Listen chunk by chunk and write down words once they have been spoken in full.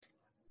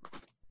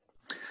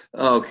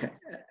Okay.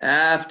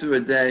 After a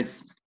day,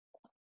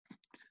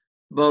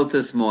 both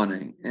this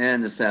morning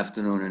and this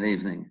afternoon and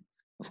evening,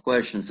 of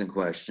questions,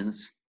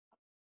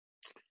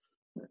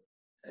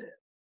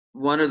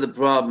 one of the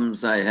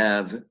problems I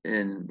have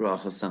in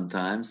bracha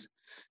sometimes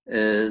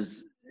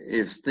is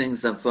if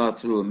things I've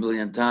thought through a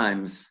million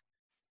times,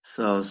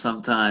 so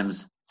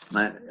sometimes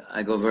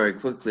I go very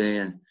quickly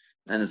and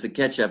it's a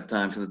catch-up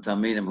time for the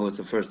Talmidim who it's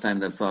the first time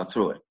they've thought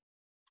through it.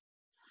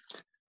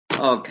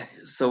 Okay,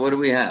 so what do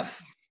we have?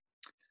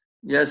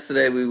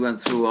 Yesterday we went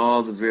through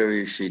all the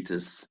various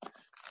shittas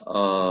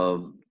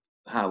of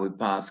how we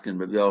paskin,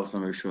 Rabbi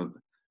Yochanan,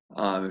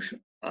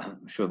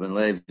 Shub ben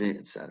Levi,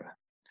 etc.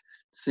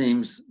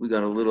 Seems we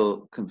got a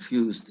little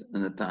confused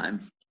in the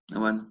time. I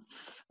went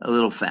a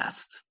little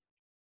fast.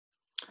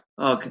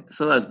 Okay,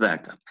 so let's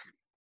back up.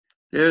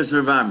 There's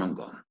Rav Amram.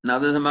 Now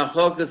there's a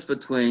machokas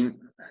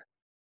between,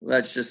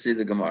 let's just see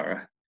the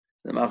Gemara.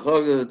 The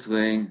machokas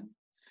between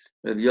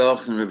Rabbi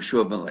Yochanan and Rabbi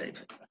Shub ben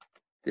Levi.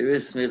 There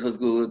is smichas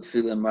gula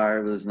tefillah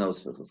marv, there's no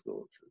smichas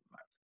gula tefillah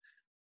marv.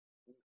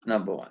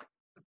 Number one.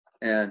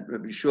 And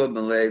Rabbi Shub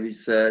ben Levi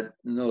said,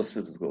 no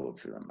smichas gula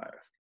tefillah marv.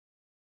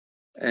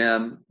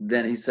 And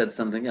then he said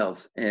something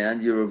else,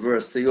 and you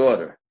reverse the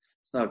order.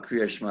 It's not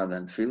Kriya Shema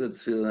then Tefillah,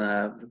 it's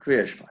Tefillah and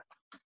Kriya Shema.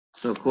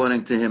 So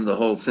according to him, the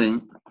whole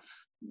thing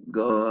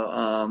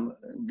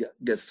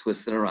gets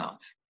twisted around.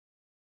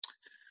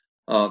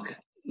 Okay,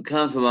 he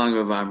comes along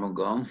Rav Amram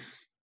Gaon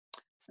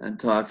and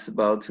talks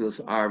about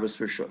Tefillas Arvus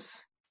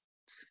Rishus.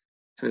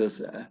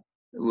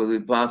 Will we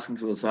pass in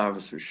Tefillas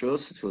Arvus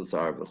Rishus or Tefillas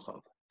Arvus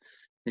Chav?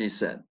 He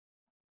said,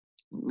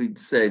 we'd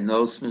say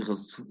no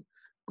smichas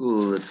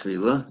gula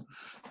tefillah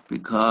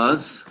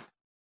because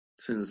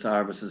tefillas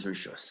arvus is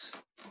rishus.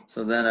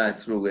 So then I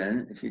threw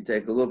in, if you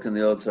take a look in the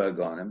Otzar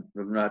Gaonim,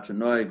 Rav Natan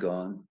Noy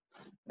Gaon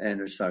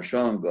and Rav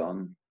Shalom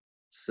Gaon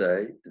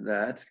say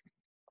that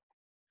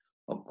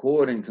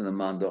according to the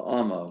Manda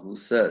Amma who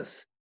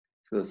says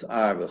tefillas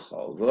arvus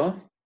chalva,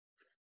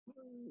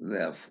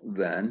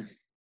 then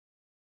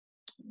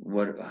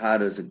how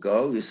does it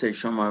go? You say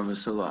Shomar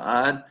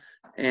v'Sula'ad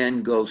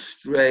and go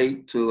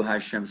straight to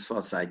Hashem's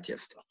Fasai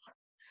Tiftach.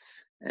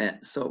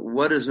 And so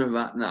what is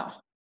Rav? Now,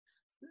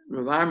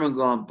 Rav Amram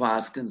Gaon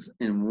paskins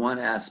in one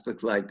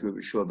aspect like Rabbi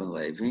Shua ben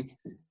Levi,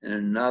 in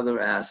another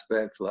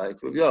aspect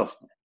like Rabbi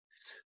Yochanan.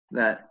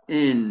 That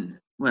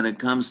when it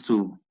comes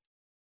to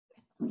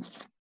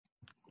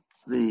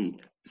the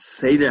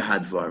Seder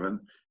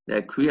Hadvarim,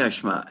 that Kriya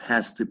Shema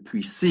has to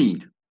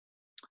precede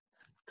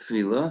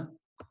Tefillah.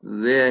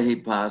 There he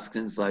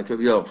paskins like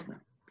Rabbi Yochanan,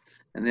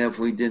 and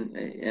therefore he didn't.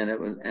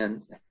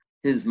 And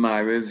his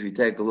Ma'ariv, if you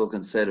take a look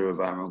and say to Rav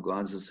Amram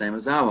Gaon, it's the same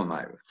as our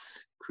Ma'ariv.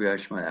 Kriya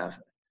Shema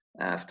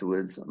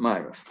afterwards,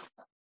 Ma'ariv.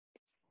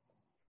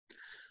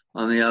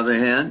 On the other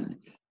hand,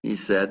 he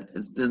said,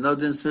 there's no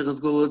din smichas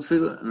gula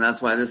tefillah, and that's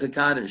why there's a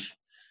Kaddish.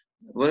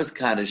 What does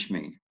Kaddish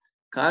mean?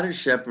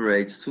 Kaddish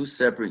separates two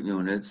separate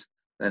units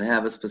that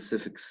have a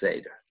specific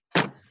Seder.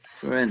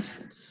 For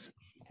instance,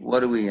 what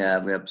do we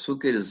have? We have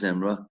Psukei de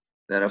Zimra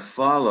that are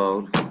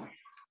followed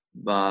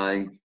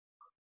by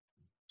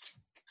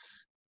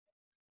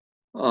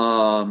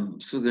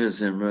Sugar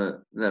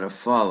Zimra that are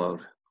followed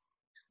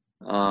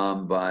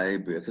by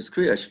Birkas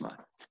Kriya Shema.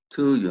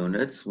 Two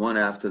units, one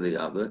after the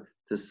other,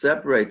 to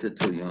separate the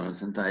two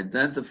units and to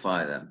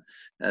identify them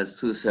as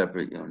two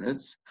separate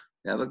units.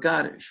 We have a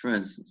Kaddish, for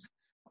instance.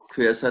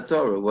 Kriyas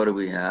HaTorah, what do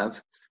we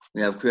have?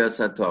 We have Kriyas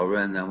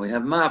HaTorah and then we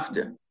have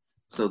Maftir.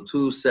 So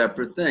two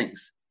separate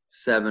things.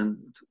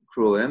 7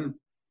 Kruim,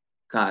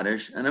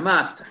 Kaddish, and a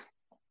Maftir.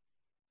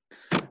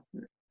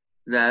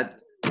 That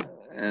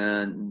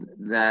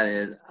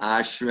is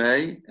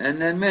Ashrei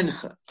and then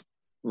Mincha.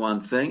 One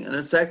thing and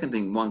a second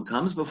thing. One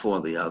comes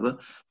before the other,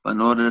 but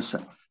in order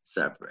to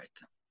separate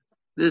them.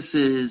 This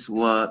is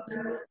what,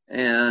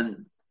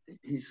 and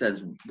he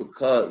says,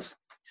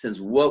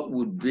 what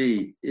would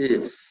be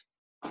if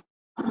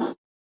Tefillas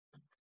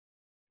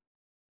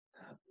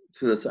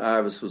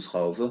Arvus was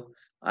Chova?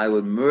 I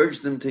would merge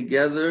them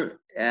together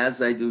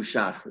as I do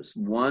Shachris,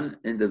 one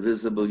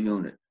indivisible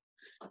unit.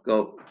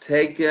 Go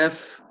take the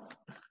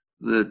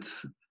Geula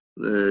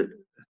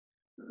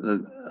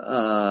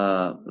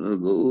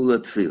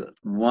Tefillah,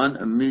 one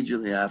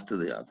immediately after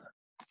the other.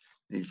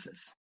 He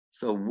says.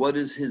 So what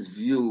is his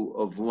view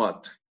of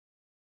what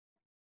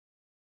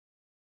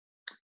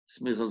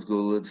Smichas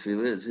Geula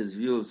Tefillah is? His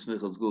view of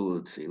Smichas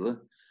Geula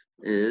Tefillah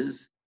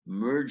is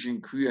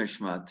merging Kriya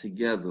Shema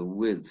together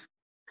with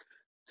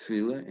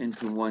Tefillah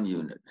into one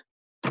unit.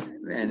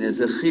 And there's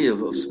a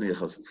chiyuv of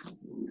Smichas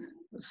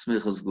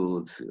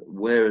Geula Tefillah.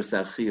 Where is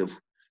that chiyuv?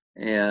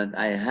 And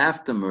I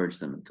have to merge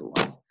them into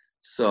one.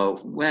 So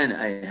when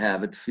I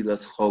have a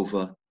Tefillas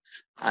Chova,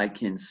 I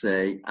can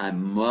say I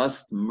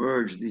must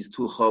merge these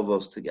two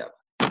Chovos together.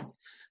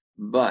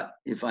 But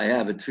if I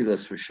have a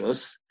Tefillas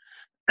Rishus,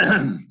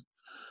 and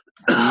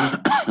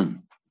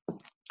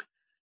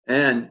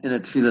in a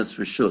Tefillas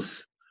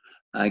Rishus,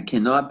 I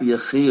cannot be a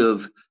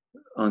chiyuv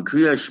on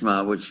Kriya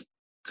Shema, which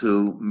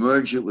to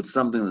merge it with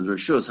something that's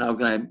Rishus. How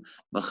can I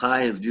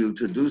machayev you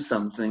to do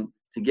something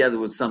together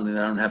with something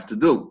that I don't have to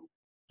do.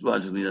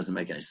 Logically, doesn't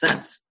make any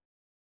sense.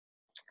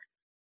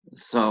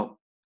 So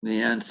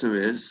the answer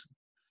is,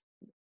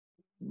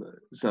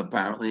 so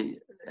apparently,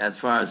 as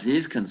far as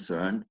he's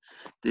concerned,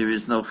 there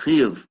is no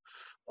chiyuv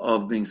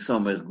of being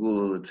somech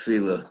gula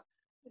l'tfila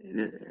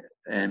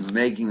and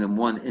making them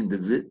one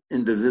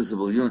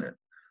indivisible unit.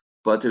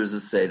 But there's a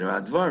Seder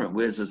Advarim.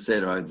 Where does the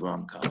Seder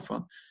Advarim come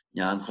from?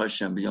 Yan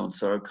Hashem b'yon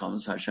tzara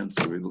comes Hashem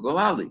tzuri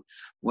v'golali.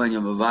 When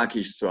you're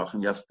mavakish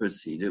tzrachim, you have to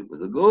precede it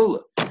with a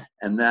gula.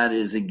 And that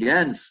is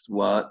against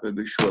what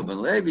Rabbi Shua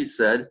ben Levi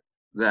said,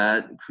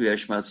 that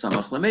Kriyash Ma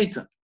Samach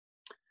Lamita.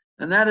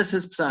 And that is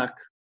his psak.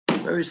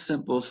 Very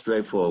simple,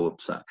 straightforward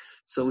psak.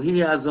 So he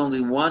has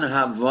only one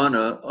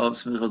havana of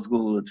Smichas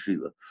Gula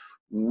Tefillah.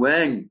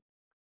 When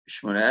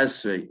Shemona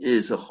Esrei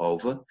is a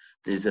chova,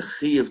 there's a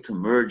chiyuv to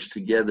merge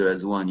together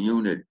as one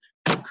unit,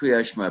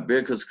 Kriyash Ma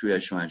Birkas,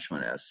 Kriyash Ma and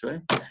Shemona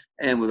Esrei,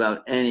 and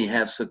without any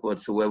hefsek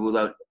whatsoever,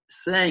 without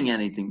saying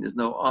anything. There's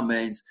no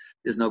amens,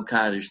 there's no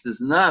kaddish, there's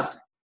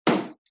nothing.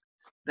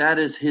 That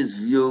is his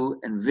view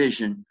and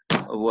vision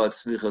of what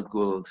Smichas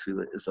Gula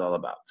Tefillah is all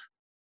about.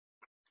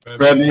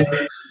 Rabbi,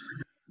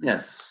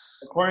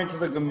 Yes. according to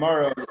the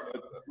Gemara,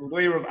 the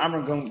way Rav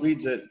Amram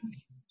reads it,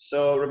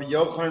 so Rabbi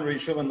Yochanan, Rabbi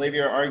Shua, and Levi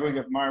are arguing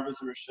if Marv is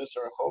a Rishus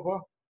or a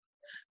Chova?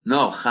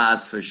 No,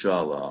 chas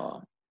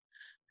v'shalom.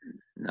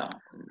 No,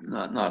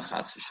 not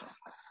chas v'shalom.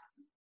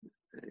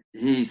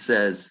 He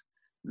says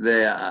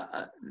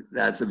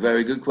that's a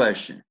very good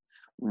question.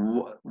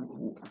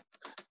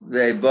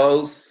 They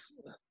both,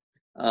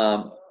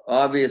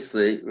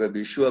 obviously,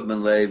 Rabbi Shua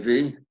ben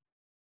Levi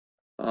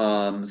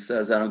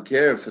says, I don't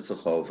care if it's a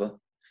chova.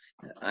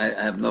 I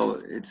have no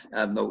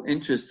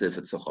interest if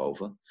it's a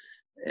chova.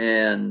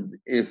 And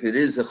if it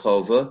is a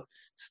chova,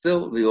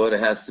 still the order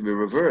has to be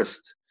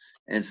reversed.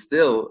 And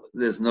still,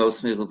 there's no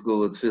smichas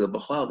geula tefillah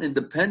b'chal,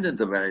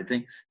 independent of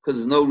anything, because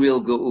there's no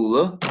real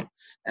geula,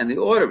 and the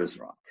order is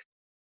wrong.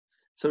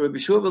 So Rabbi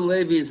Shua ben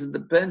Levi is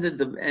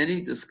independent of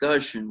any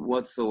discussion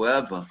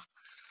whatsoever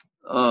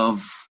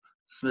of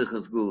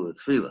smichas geula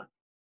tefillah,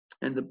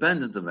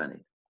 independent of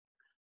anything.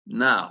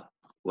 Now,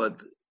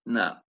 what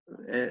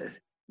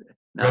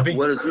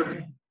is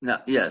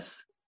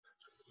yes.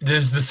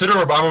 Does the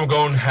Siddur of Amram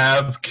Gon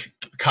have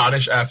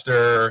Kaddish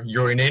after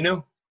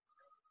Yorinenu?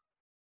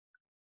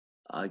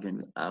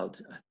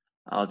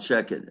 I'll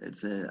check it.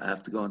 I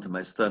have to go into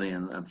my study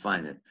and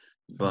find it,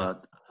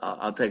 but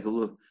I'll take a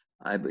look.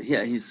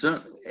 He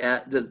certainly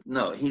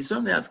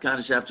has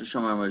Kaddish after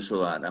Shomar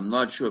Moshulat. I'm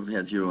not sure if he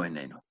has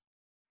Yorinenu.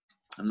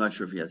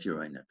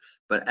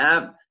 But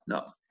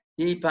no,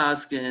 he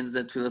paskins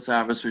that Tfilas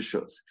Harvest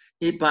Rishus.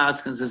 He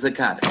paskins as a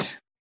Kaddish.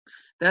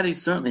 That he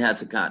certainly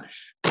has a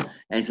Kaddish. And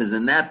he says,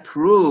 and that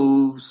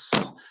proves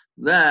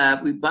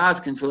that we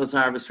paskin Tfilas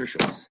Harvest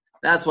Rishus.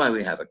 That's why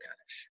we have a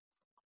Kaddish.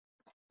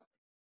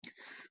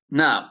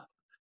 Now,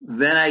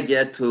 then I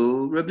get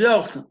to Rabbi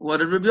Yochanan. What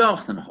did Rabbi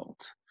Yochanan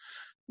hold?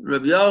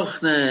 Rabbi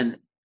Yochanan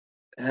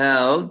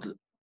held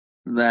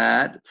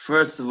that,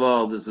 first of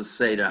all, there's a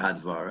Seder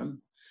Hadvarim,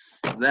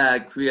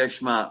 that Kriyash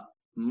Shema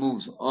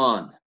moves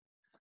on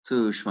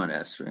to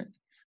Shemona Esrei.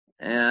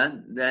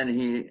 And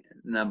then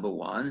number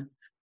one,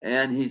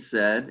 and he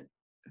said,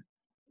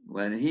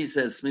 when he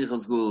says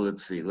Smichas Gula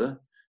Tefillah,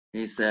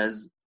 he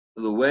says,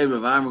 the way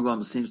Rav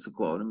Amram seems to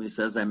quote him, he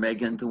says, I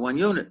make it into one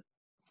unit.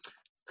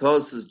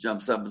 Tosas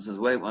jumps up and says,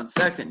 wait 1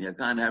 second, you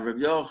can't have Rabbi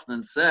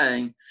Yochanan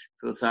saying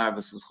Tfilas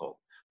Harvest is Chol.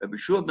 Rabbi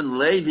Shua ben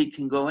Levi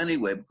can go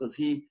anyway because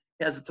he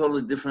has a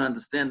totally different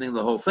understanding of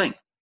the whole thing.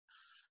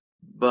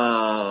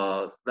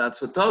 But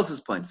that's what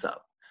Tosas points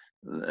out.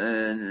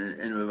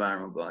 In Rav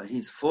Amram,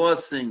 he's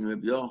forcing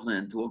Rabbi Yochanan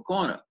into a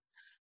corner.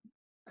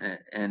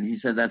 And he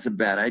said that's a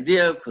bad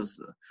idea because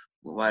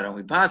why don't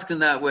we paskin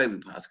that way? We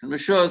paskin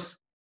Rishus.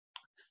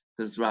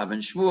 Because Rav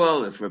and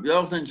Shmuel, if Rabbi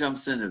Yochanan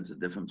jumps in, it's a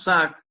different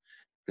psak.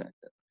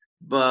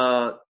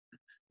 But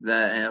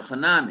the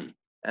Chanami,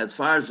 as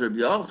far as Rabbi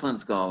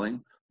Yochanan's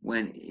going,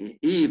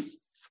 if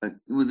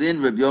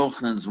within Rabbi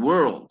Yochanan's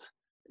world,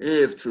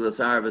 if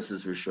Tfilas Harvest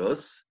is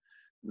Rishus,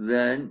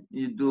 then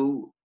you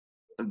do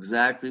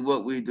exactly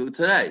what we do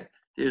today.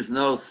 There's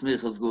no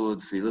Smichas Gula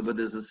Tefillah, but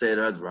there's a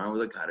Seder Advarim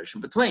with a Kaddish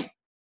in between.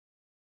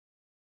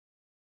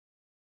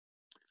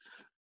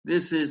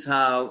 This is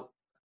how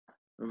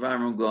Rav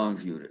Amram Gaon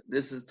viewed it.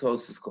 This is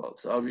Tosas quote.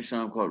 So I'll be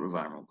showing quote Rav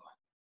Amram Gaon.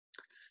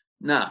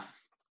 Now,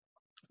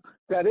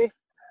 Ready?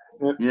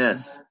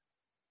 yes.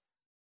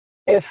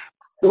 If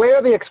the way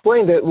Rabbi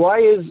explained it, why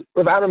is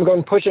Rav Amram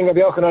Gaon pushing Rabbi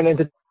Yochanan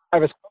into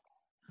Harvest?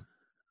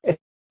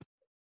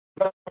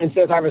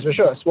 Instead of Harvest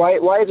Rishus? Why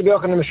is Rabbi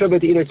Yochanan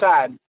Meshubah to either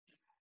side?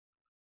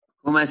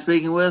 Who am I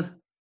speaking with?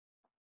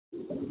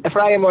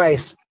 Ephraim Weiss.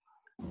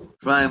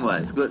 Ephraim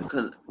Weiss. Good,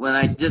 because when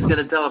I just get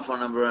a telephone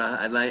number,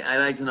 I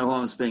like to know who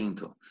I'm speaking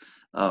to.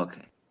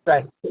 Okay.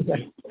 Right.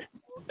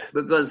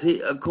 Because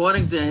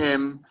according to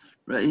him,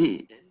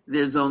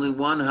 there's only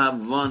one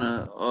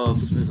Havana of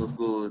Smichas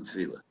Gula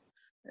Tefillah.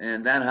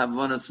 And that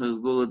Havana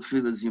Smichas Gula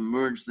Tefillah is you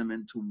merge them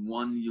into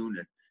one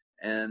unit.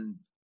 And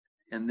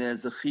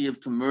there's a chiyuv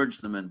to merge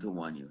them into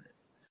one unit.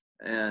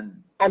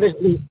 And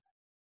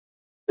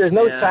there's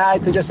no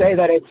side to just say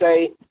that it's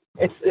a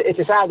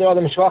side without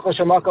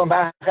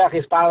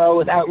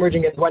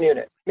merging into one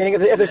unit. Meaning,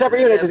 if they're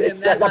separate units,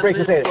 that breaks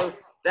the seder.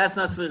 That's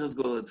not Smichas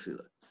Gula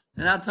Tefillah.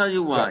 And I'll tell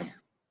you why. Yeah.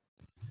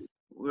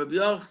 Rabbi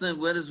Yochanan,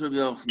 what does Rabbi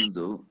Yochanan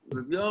do?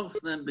 Rabbi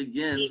Yochanan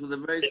begins with a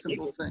very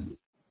simple thing.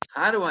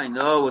 How do I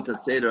know what the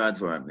Seder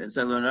Advarim is?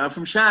 I learn it out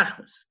from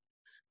Shachris,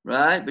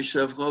 right?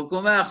 B'shavcho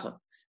kumecha.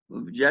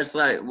 Just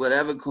like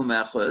whatever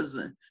kumecha is.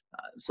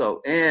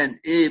 So, and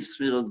if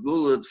Smichas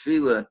Gula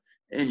Tefillah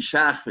in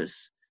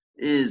Shachris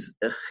is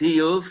a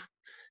chiyuv,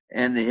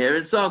 and here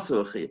it's also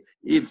a chiyuv.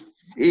 If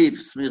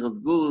Smichas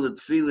Gula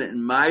Tefillah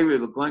in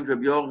Ma'ariv, according to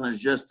Rabbi Yochanan, is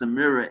just a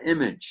mirror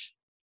image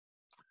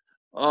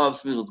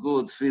of Smichas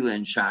Gula Tefillah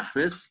in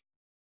Shachris,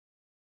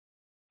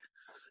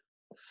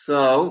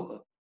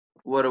 so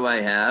what do I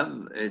have?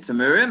 It's a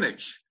mirror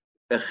image,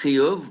 a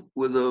chiyuv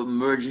with a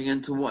merging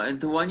into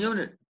one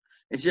unit.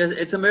 It's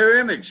a mirror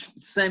image.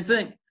 It's the same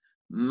thing.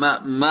 Ma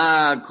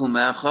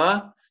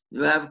kumecha,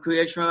 you have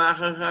Kriyat Shema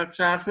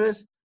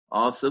Shachris.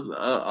 Also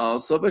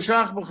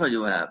b'shachbucha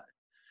you have.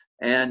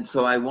 And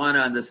so I want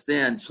to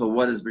understand, so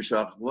what is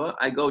b'shachbucha?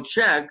 I go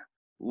check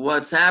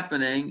what's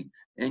happening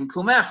in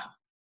kumecha.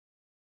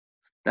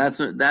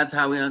 That's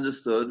how we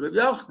understood Rabbi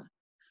Yochanan.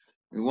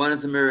 One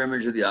is a mirror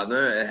image of the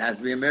other. It has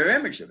to be a mirror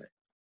image of it.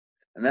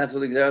 And that's what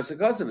the Gzeras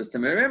HaKosav is, the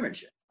mirror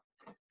image.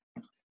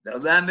 Now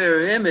that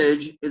mirror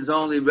image is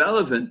only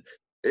relevant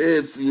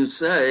if you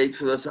say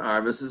Tfilas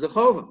Arvis is a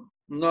Chovim,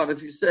 not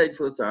if you say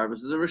Tfilas Arvis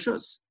is a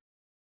Rishus.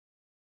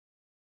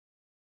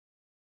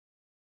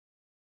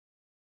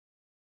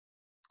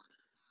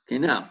 Okay,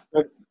 now.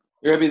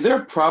 Rabbi, is there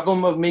a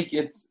problem of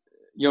making it,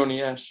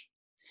 Yoni Ash?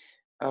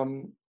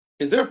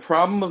 Is there a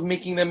problem of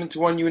making them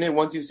into one unit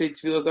once you say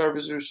Tfilas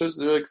Arvis Rishus? Is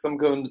there like some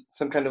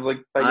kind of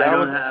like?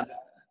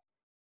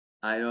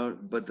 I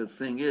don't. But the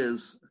thing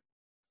is,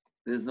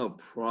 there's no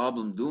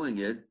problem doing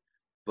it.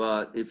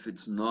 But if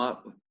it's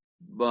not,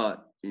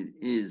 but it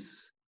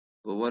is.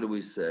 But what do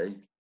we say?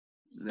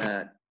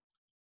 That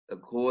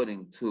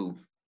according to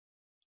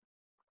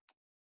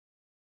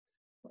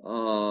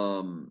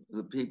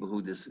the people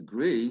who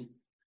disagree,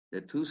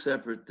 they're two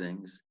separate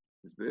things.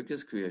 There's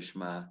Birkas Kriya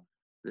Shema,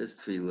 there's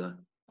Tefillah.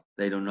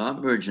 They do not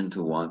merge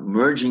into one.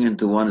 Merging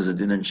into one is a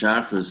din in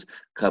Shachris,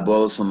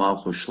 Kabbalah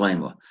Malchus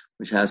Shlema,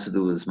 which has to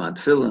do with Zman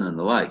Tefillin and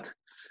the like.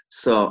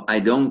 So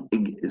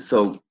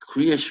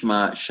Kriya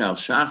Shema Shal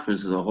Shachris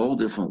is a whole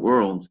different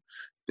world,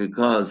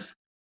 because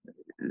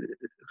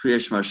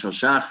Kriya Shema Shal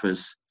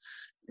Shachris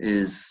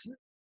is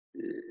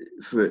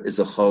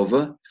a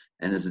chova,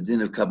 and is a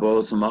din of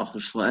Kabbalah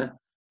Malchus Shemayim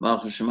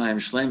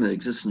Shleim that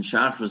exists in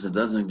Shachris, that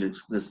doesn't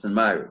exist in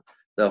Ma'ariv.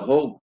 The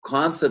whole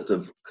concept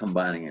of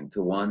combining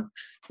into one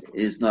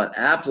is not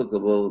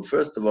applicable,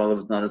 first of all, if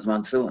it's not as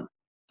Zman Tefillin.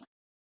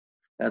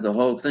 And the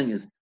whole thing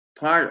is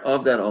part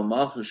of that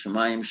Malchus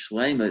Shemayim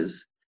Shleim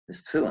is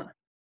Tefillin.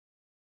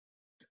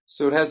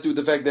 So it has to do with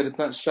the fact that it's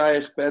not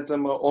Shaykh,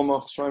 Be'etzem,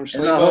 Malchus Shemayim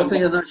Shleim. The whole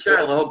thing is not Shaykh,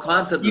 the whole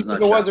concept is not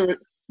Shaykh.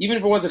 Even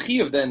if it was a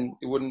chiyuv, then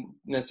it wouldn't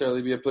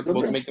necessarily be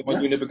applicable to make the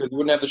one unit, because you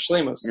wouldn't have the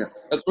shleimus. Yeah.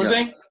 That's what we're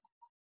saying?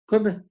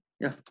 Could be,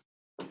 yeah.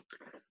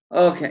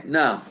 Okay,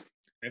 now,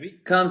 Maybe?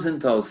 Comes in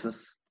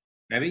Tosas.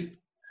 Maybe?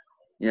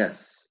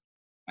 Yes.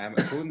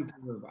 According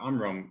to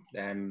Amram,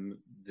 the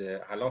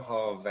halacha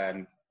of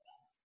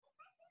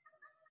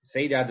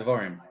Seder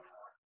Advarim,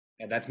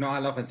 that's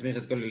not halacha in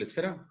Smichas Gula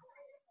Tefillah?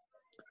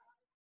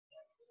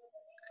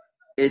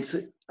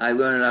 I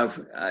learned it out,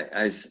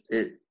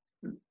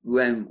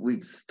 when we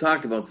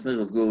talked about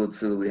Smichas Gula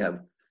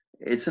Tefillah,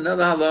 it's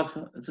another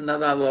halacha.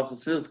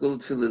 Smichas Gula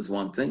Tefillah is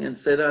one thing, and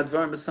Seder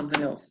Advarim is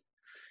something else.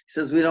 He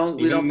says we don't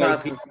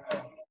pass.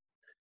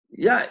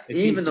 Yeah,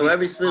 even though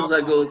every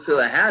Smichas Gula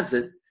Tefillah has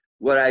it,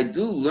 what I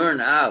do learn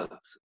out,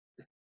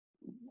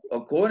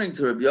 according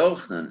to Rabbi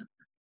Yochanan,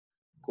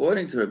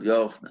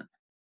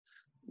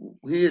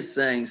 he is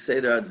saying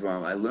Seder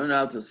Advarim. I learn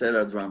out to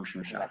Seder Advarim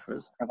Shem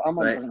Shachris.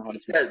 Right?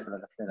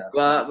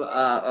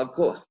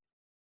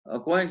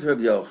 According to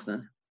Rabbi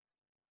Yochanan,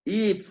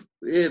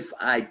 if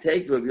I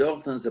take Rabbi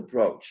Yochanan's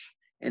approach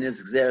and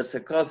his Gzeras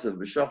HaKosav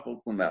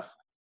b'shachol kumecha,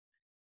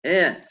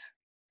 and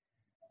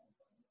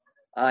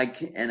I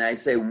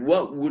say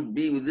what would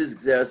be with this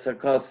Gzeras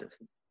HaKosav?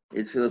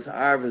 It feels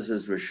Arvis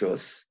is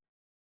Rishus.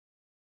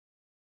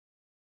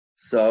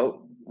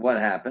 So what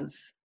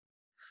happens?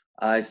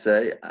 I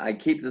say I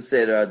keep the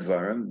Seder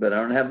Advarim, but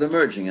I don't have the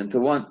merging into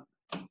one.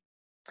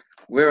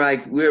 Where I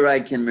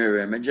can mirror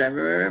image, I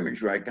mirror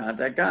image. Where I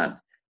can't.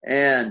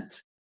 And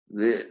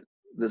the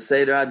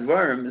Seder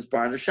Advarim is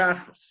part of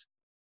Shachris.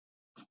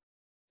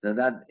 So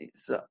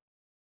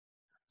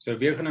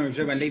Birchan and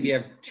Rabbi Levi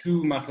have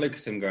two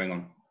machlokesim going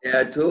on.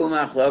 Yeah, two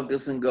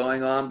machlokesim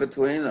going on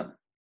between them.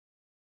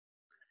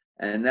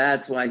 And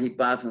that's why he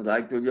passes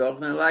like Rabbi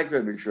Yochanan, like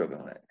Rabbi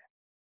Shulchan.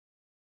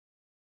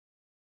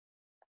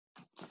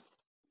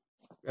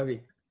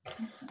 Rabbi.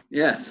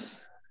 Yes.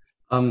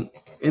 In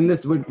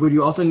this, would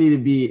you also need to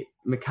be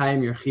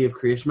Mekayim your Chi of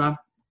Kriya Shema?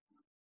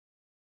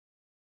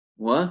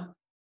 What?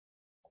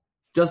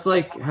 just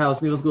like how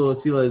Smichas Gula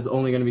Tefillah is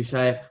only going to be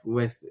shaykh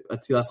with a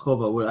Tfilas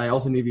Chova, would I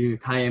also need to be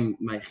Mekayim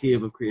my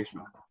Chiyuv of Kriya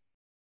Shema? Of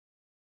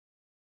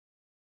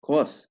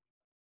course.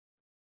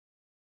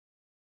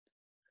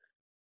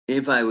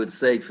 If I would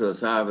say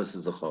Tfilas Harvest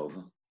is a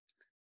Chova,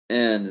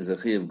 and there's a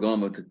Chiyuv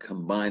Gomer to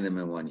combine them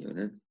in one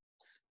unit,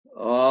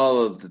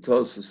 all of the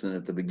Tosfos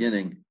at the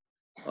beginning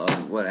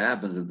of what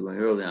happens is doing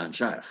early on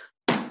shaykh.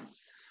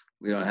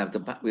 We don't have to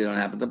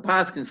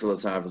paskin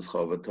Tfilas Harvest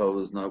Chova.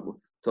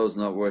 To's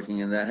not working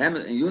in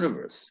that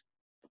universe.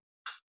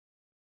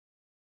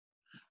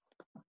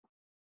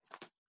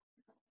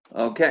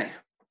 Okay.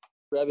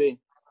 Rebbe.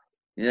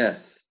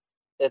 Yes.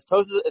 If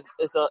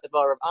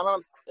Rav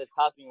Amram is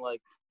passing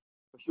like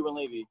Shubin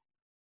Levi,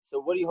 so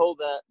what do you hold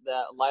that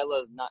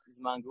Lila is not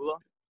Zman Gula?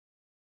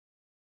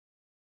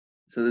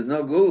 So there's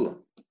no Gula.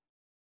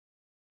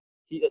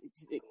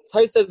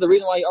 Tais says the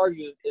reason why he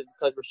argues is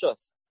because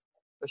Rishus.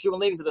 But Shubin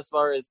Levi says as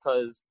far as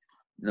because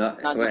no.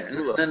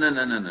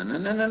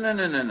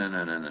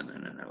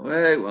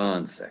 Wait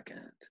one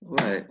second.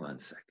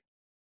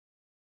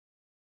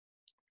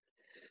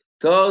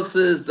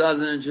 Tosfos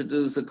doesn't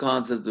introduce the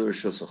concept of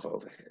Rishus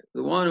HaChova here.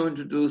 The one who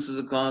introduces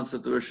the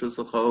concept of Rishus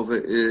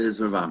HaChova is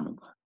Rav Amram.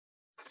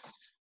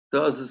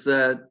 Tosfos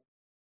said,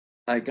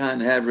 I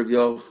can't have Rabbi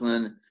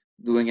Yochanan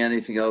doing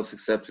anything else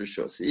except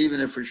Rishus,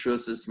 even if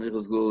Rishus is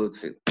Smichas Gula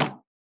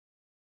Tefillah.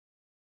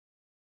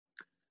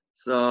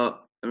 So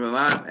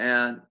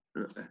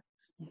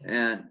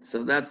and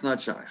so that's not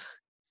shaykh.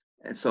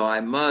 And so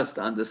I must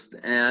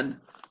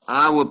understand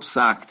our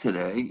psak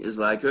today is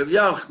like Rabbi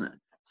Yochanan.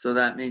 So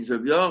that means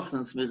Rabbi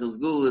Yochanan Smichas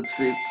Gula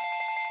Tefillah.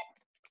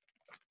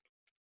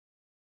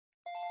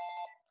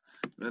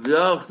 Rabbi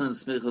Yochanan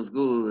Smichas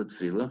Gula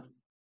Tefillah.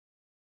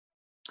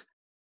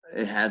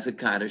 It has a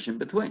kaddish in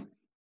between.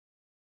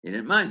 He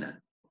didn't mind that.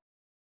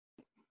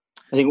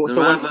 I think the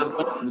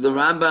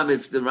Rambam,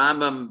 if the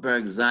Rambam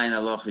Perek Zayin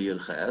Halacha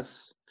Yud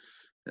Ches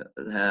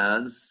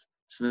has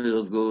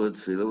Smichas Gula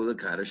Tefillah with a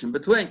kaddish in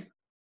between.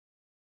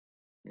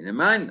 He didn't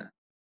mind that.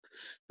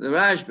 The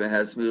Rashba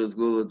has Smichas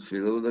Gula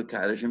Tefillah with a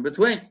kaddish in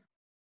between.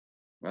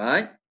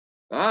 Right?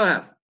 All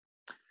have.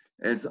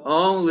 It's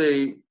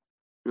only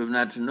Rav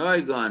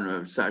Nathanoi Gaon,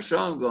 Rav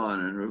Sarshon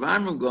Gaon, and Rav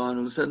Amram Gaon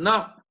who said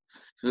no.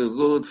 Smichas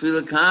Gula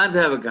Tefillah can't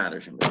have a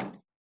kaddish in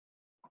between.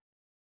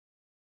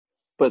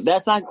 But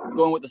that's not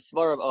going with the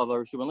svar of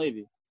Rav Shubin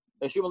Levi.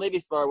 Rav Shubin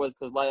Levi's svar was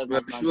because Lila.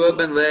 Rav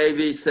Shubin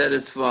Levi said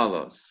as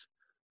follows: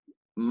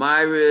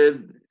 My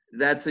Rib,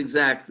 that's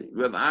exactly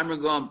Rav Amram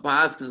Gaon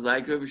paskins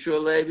like Rav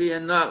Shubin Levi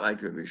and not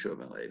like Rav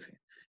Shubin Levi.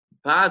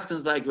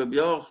 Paskins like Rav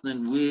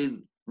Yochanan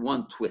with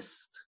one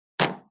twist.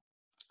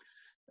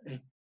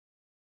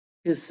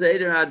 His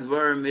Seder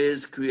Advarim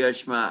is Kriya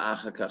Shema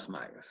Achakach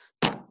Ma'ariv.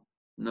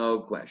 No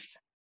question.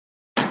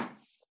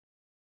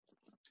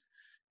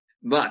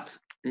 But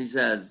he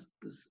says,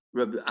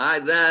 I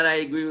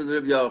agree with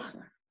Rabbi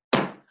Yochanan.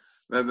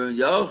 Rabbi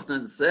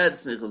Yochanan said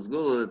Smichas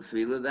Gula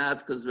Tefillah.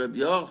 That's because Rabbi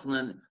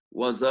Yochanan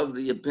was of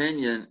the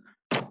opinion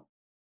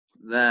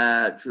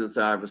that Tfilas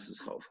Arvis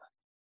is Chova.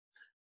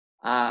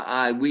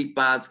 We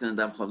paskin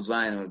Dav Chav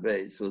Zayin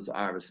Beis Tfilas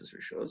Arvis is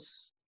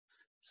Rishus.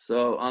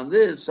 So on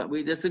this,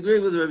 we disagree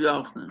with Rabbi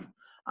Yochanan.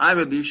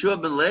 Rabbi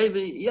Yeshua ben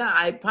Levi,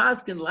 I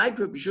paskin like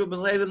Rabbi Yeshua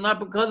ben Levi, not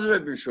because of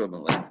Rabbi Yeshua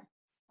ben Levi.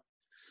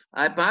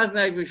 I paskin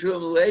like Rabbi Yeshua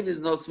ben Levi is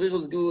no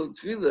Smichas Gula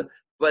Tefillah,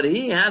 but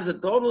he has a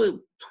totally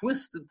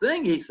twisted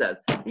thing, he says.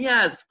 He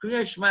has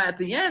Kriya Shema at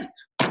the end.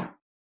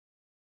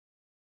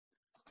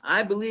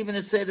 I believe in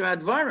a Seder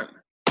Advarim,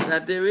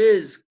 that there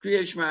is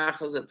Kriya Shema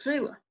Achaz at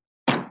Tefillah.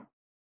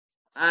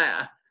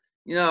 I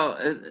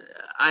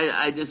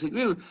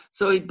disagree with.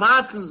 So he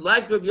paskins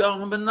like Rabbi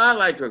Yochanan, but not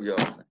like Rabbi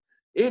Yochanan.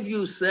 If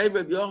you say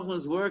Rabbi Yochanan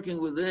is working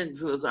within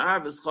Tfilas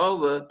Arvis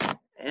Chova,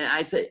 and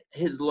I say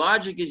his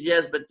logic is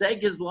yes, but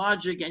take his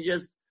logic and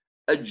just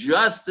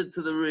adjust it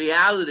to the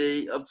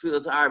reality of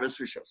Tfilas Arvis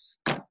Rishus.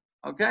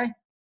 Okay,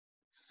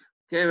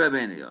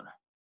 Rabbeinu Yonah.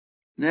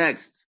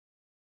 Next,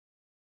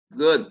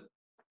 good.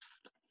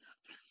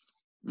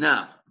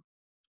 Now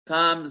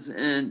comes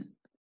in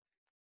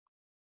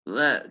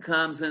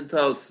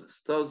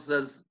Tosfos. Tosfos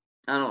says,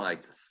 I don't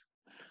like this.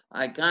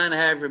 I can't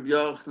have Rabbi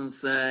Yochanan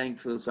saying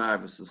Tfilas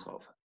Arvis is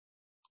Chova.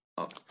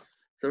 Okay.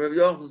 So Rabbi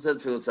Yochanan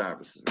says Tfilas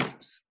Arvis is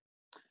Rishus.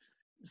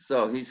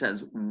 So he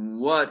says,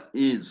 what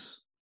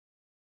is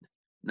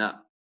Smichas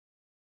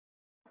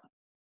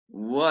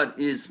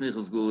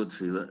Gula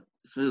Tefillah?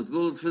 Smichas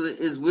Gula Tefillah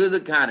is with a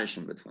kaddish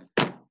in between.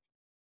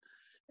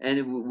 And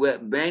if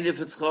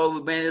it's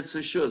Chova, if it's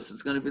Rishus,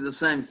 it's going to be the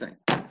same thing.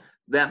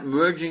 That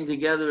merging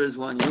together as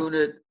one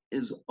unit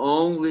is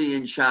only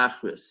in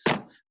Shachris,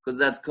 because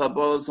that's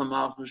Kabbalah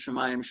Malchus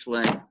Shemayim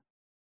Shleim.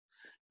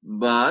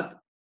 But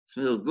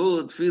Smichas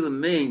Gula Tefillah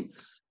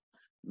means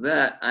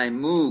that I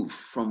move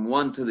from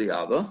one to the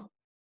other,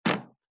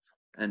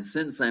 and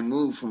since I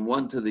move from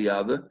one to the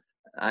other,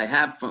 I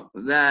have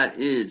that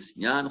is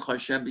Yan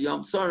Hashem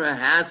B'Yom Tzorah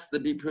has to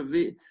be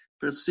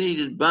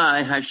preceded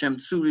by Hashem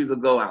Tzuri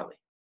V'Go Ali.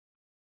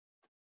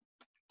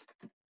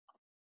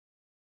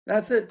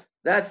 That's it.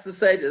 That's the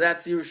Seder.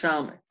 That's the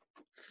Yerushalmi.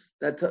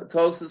 that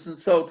Tosas and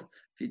Sota.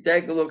 If you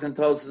take a look in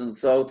Tosas and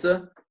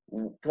Sota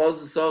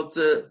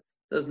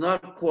does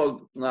not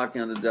quote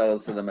knocking on the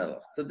doors of the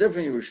Melech. It's a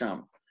different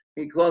Yerushalmi.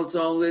 He quotes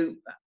only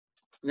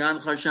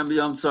Yan Hashem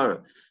B'Yom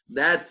Tzara.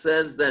 That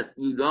says that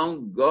you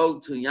don't go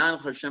to Yan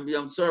Hashem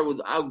B'Yom Tzara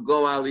without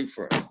Go Ali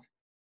first.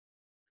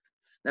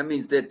 That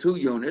means there are two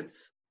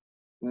units.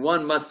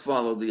 One must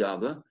follow the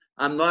other.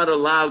 I'm not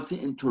allowed to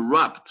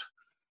interrupt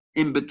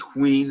in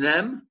between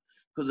them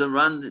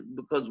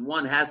because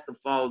one has to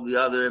follow the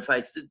other. If I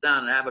sit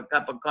down and have a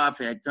cup of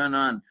coffee, I turn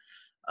on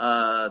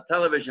a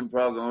television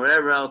program,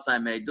 whatever else I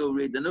may do,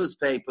 read the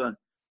newspaper,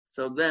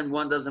 so then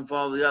one doesn't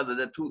follow the other.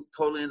 They're two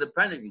totally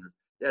independent units.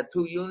 They're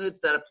two units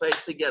that are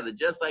placed together,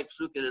 just like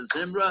Psukkah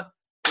Zimra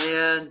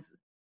and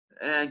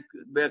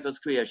Berkos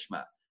Kriya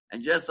Shema.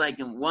 And just like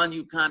in one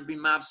you can't be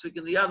mafsik,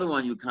 in the other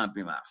one you can't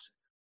be mafsik.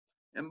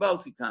 In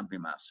both you can't be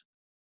mafsik.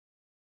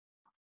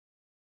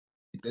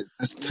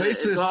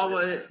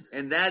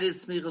 And that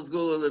is Smichas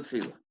Gula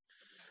Lefila.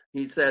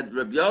 He said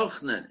Rabbi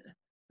Yochanan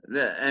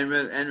and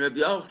Rabbi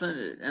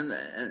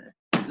Yochanan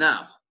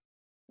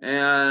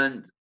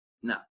and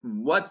now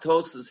what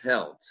Tosas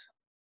held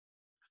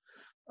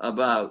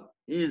about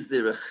is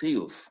there a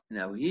chiyuv?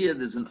 Now here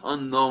there's an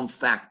unknown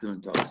factor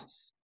in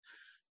Tosas.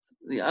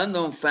 The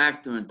unknown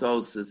factor in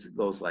Tosas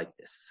goes like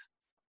this: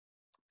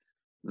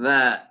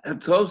 that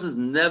Tosas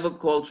never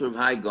quotes Rav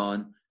Hai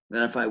Gaon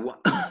that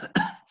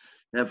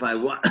if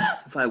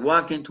I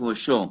walk into a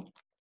shul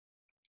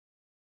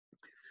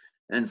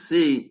and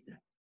see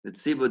the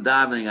tzibur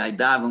davening, I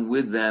daven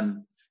with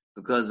them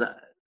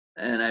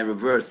and I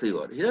reverse the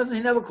order. He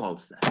never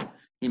quotes that.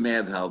 He may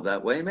have held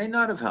that way, he may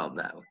not have held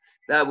that way.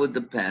 That would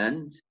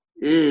depend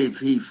if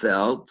he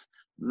felt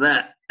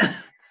that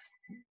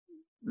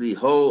the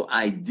whole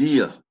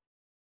idea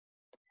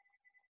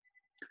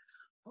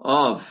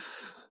of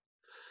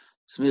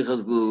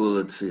Smichas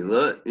Gula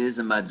Tefillah is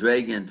a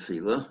Madregan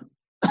Tefillah,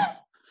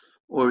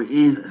 or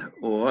he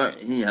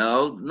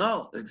held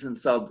no, it's a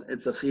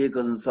chiyuv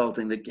because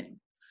insulting the king.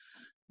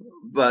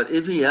 But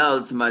if he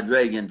held it's a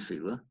Madregan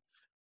Tefillah,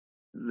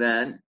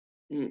 then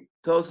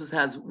Tosas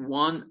has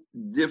one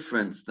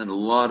difference than a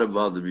lot of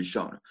other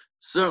Rishonim.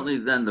 Certainly,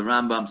 then the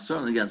Rambam,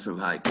 certainly against Rav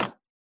Hai Gaon.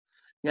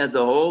 He has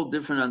a whole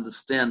different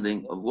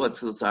understanding of what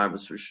Tfilas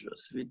Arvus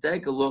Rishus. If you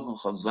take a look on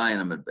Chav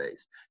Zayin at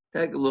Beis,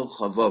 take a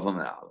look on Chavav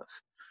at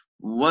Aleph.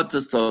 What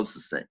does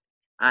Tosas say?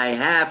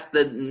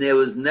 There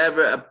was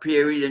never a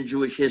period in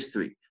Jewish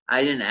history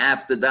I didn't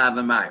have to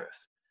daven Ma'ariv.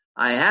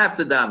 I have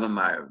to daven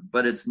Ma'ariv,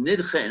 but it's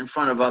nidcha in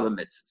front of other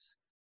mitzvahs.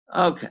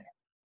 Okay.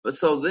 But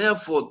so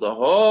therefore, the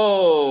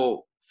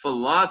whole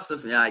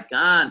philosophy, I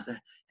can't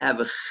have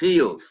a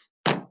chiyuv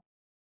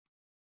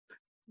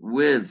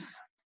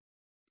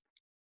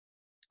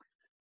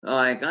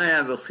I can't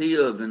have a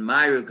chiyuv in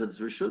Ma'ariv because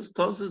Rishus.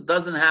 Tosas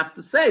doesn't have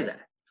to say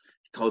that.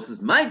 Tosas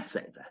might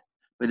say that,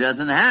 but he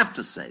doesn't have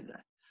to say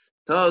that.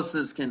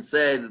 Tosas can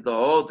say that the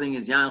whole thing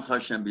is Yan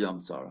Hashem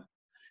B'Yom Tzara.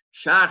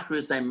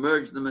 Shachris, I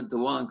merged them into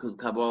one because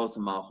Kabbalah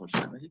and Malchus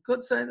Shem. He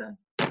could say that.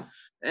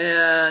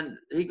 And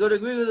he could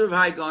agree with Rav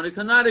Hai Gaon. He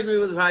could not agree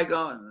with Rav Hai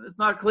Gaon. It's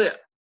not clear.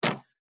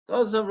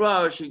 Tosas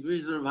Rosh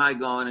agrees with Rav Hai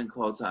Gaon and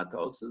quotes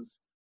Tosas.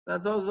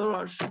 That's also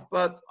Rosh.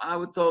 But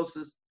our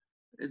Tosas,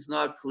 it's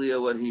not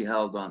clear what he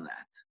held on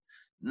that.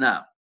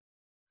 Now,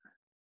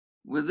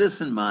 with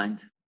this in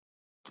mind,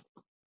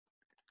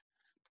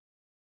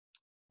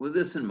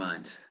 there's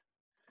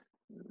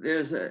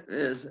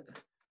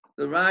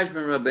the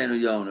Rajman Rabbeinu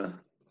Yonah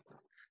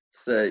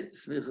say,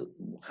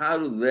 how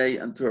do they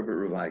interpret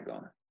Rav Hai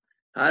Gaon?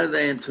 How do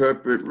they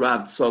interpret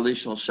Rav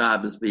Tzolish al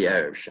Shabbos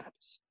B'Erev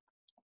Shabbos?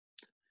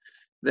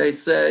 They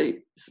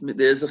say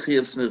there's a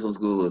chiyuv smichas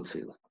gula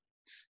tefillah,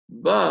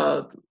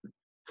 but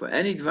for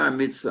any dvar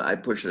mitzvah I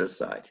push it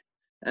aside.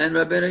 And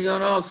Rabbeinu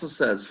Yonah also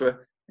says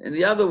in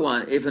the other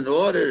one, if in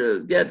order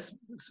to get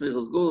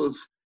smichas gula,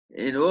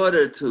 in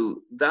order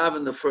to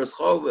daven the first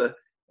chova,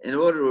 in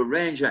order to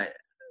arrange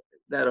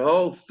that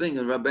whole thing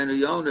in Rabbeinu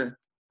Yonah,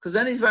 because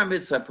any dvar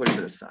mitzvah I push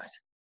it aside.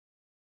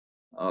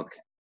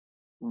 Okay.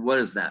 What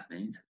does that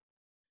mean?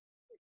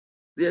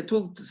 There are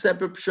two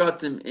separate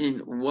pshatim in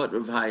what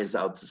Rav Hai is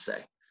out to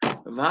say.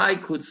 Rav Hai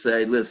could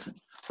say, listen,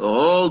 the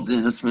whole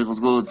din of Smichas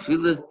Gula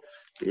Tefillah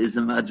is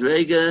a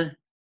madrega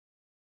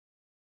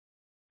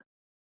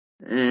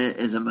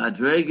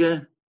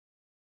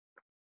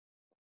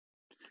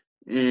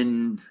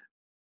in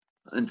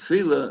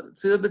Tefillah.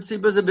 Tefillah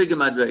B'tzibah is a bigger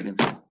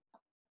madrega.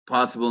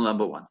 Possible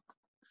number one.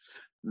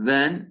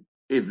 Then,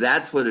 if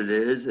that's what it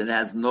is, it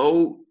has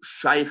no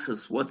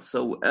shaykhus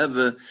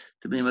whatsoever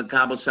to be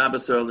Makabel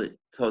Shabbos early,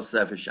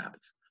 Tosef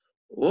Shabbos.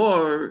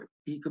 Or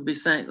he could be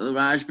saying,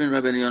 Raj bin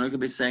Rabbeinu Yonah could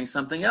be saying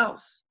something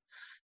else,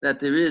 that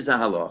there is a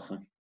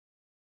halacha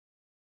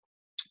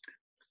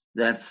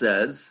that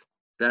says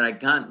that I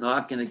can't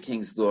knock in a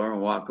king's door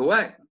and walk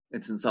away.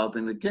 It's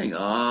insulting the king.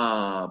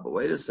 But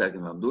wait a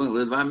second, if I'm doing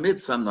Lidvar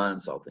Mitzvah, I'm not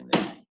insulting the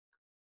king.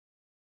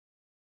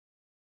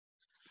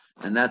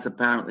 And that's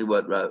apparently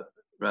what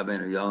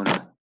Rabbeinu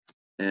Yonah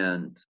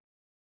and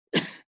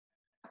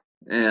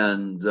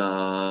the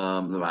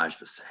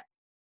Rashba say.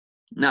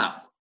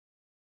 Now,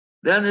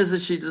 then there's the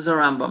Shittas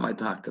Rambam I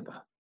talked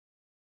about.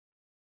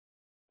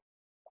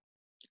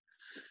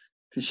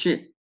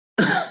 Shittas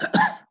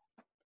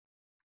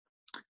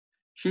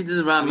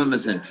Rambam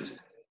is interesting.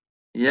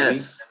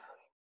 Yes.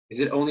 Is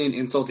it only an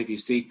insult if you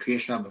say Kriya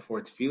Shema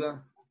before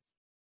Tefillah?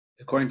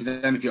 According to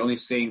them, if you're only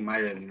saying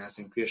Ma'ariv and you're not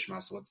saying Kriya Shema,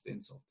 so what's the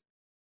insult?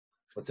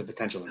 What's the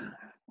potential in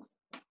that?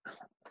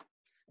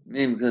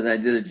 Maybe because I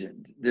did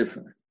it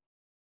differently.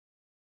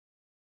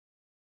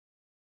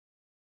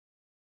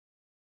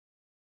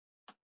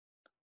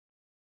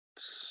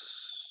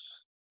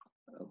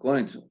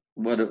 According to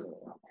what...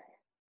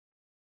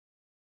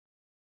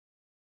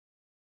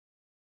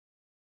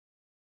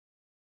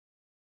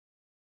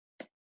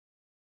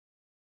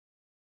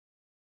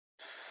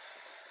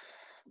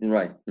 You're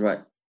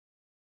right.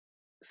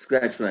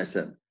 Scratch what I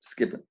said.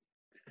 Skip it.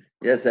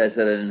 Yesterday I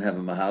said I didn't have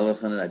a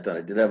mahalach on it. I thought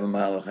I did have a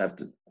mahalach. I have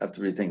to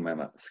rethink my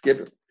mahalach.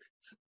 Skip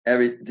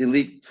it.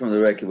 Delete from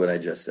the record what I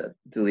just said.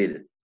 Delete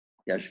it.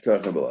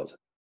 Yashikar Chabalaz.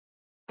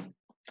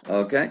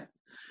 Okay?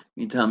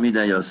 You tell me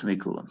that Yosmi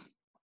Kulam.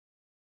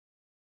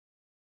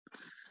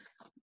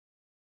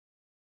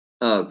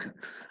 Okay.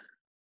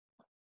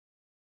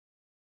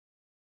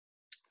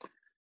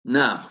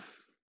 Now,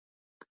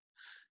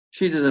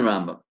 Shittas and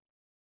Rambam.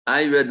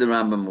 I read the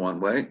Rambam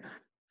one way,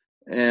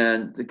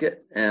 and the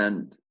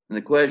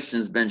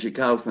questions Benji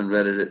Kaufman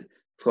read it,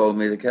 told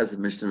me the Kesef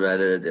Mishnah read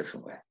it a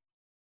different way.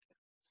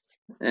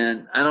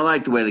 And I don't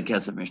like the way the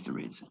Kesef Mishnah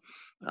reads it.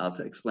 I'll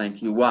explain to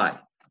you why.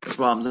 The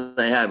problems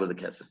I have with the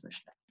Kesef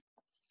Mishnah.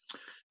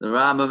 The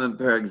Rambam in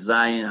Perek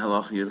Zayin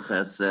Halach Yud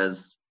Ches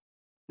says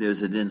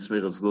there's a din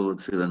smichas gula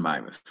tefillah and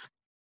ma'ariv.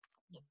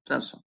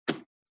 That's all.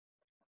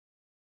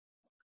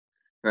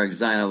 Perek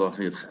Zayin Halach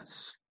Yud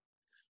Ches.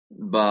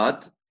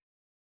 But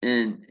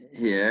in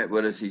here,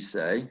 what does he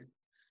say?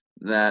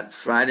 That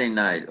Friday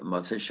night,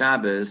 Motzei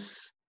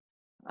Shabbos,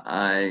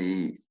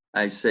 I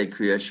say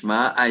Kriya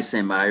Shema, I say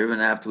Ma'ariv,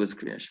 and afterwards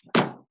Kriya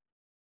Shema.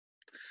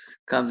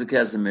 Comes the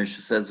Kesef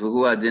Mishnah, says,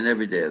 "V'hu adin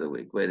every day of the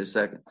week." Wait a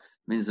second.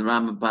 Means the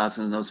Rambam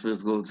passes no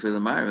spirits go to the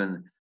Ma'ariv,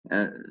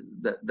 and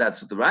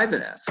that's what the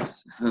Ravid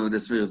asks. The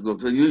spirits go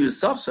to you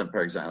yourself said,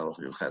 for example,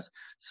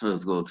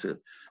 spirits go to.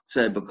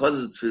 So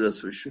because it's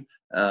tefillas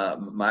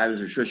Ma'ariv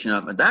is Rishush, you're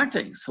not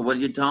medacting. So what do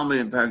you tell me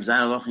in Perek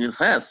Zayin Halacha Yud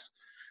Ches?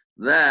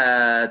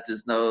 That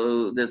there's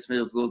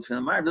spirits go to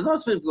the Ma'ariv. There's no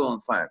spirits go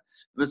on fire.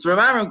 It's Rav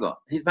Amram Gon.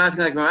 He's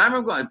passing like Rav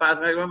Amram Gon. He's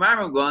passing like Rav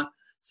Amram Gon.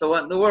 So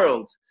what in the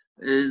world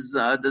is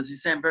does he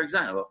say in Perek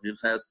Zayin Halacha Yud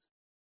Ches?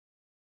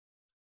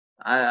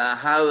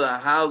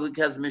 How the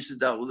Kesef Mishnah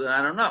dealt with it,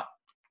 I don't know.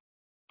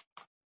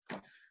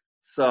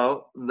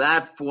 So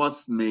that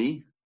forced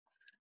me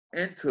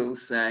into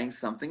saying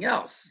something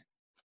else.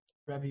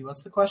 Rabbi,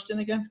 what's the question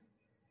again?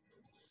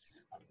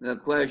 The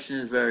question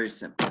is very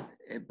simple.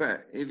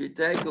 If you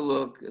take a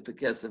look at the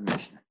Kesef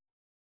Mishnah,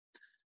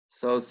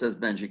 so says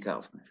Benji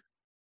Kaufman.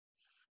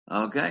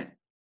 Okay?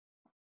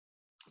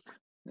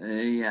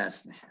 He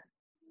asked me.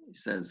 He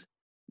says,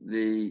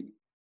 there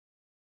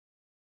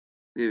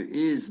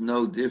is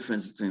no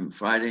difference between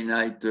Friday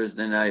night,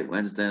 Thursday night,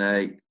 Wednesday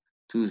night,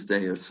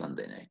 Tuesday, or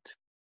Sunday night.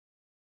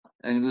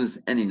 I can lose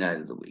any night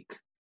of the week.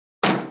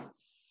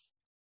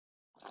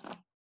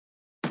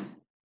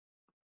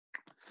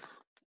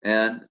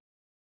 And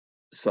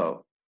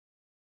so,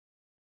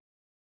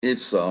 if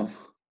so,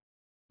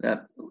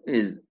 that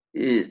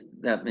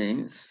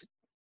means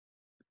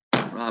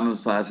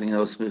Rambam's passing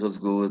no smichas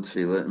gula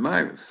tefillah and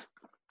ma'ariv.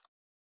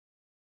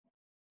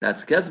 That's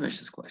the Kesef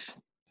Mishnah's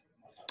question.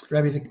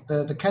 Rabbi,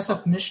 the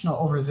Kesef Mishnah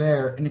over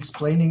there in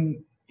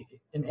explaining,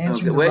 in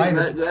answering okay,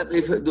 the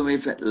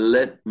Ravid.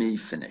 Let me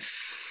finish.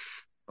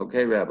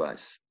 Okay,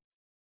 rabbis.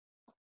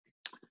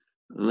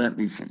 Let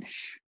me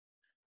finish.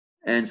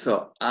 And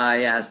so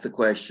I asked the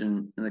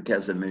question in the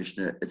Kesef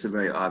Mishnah. It's a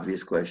very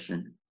obvious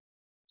question.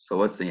 So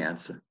what's the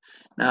answer?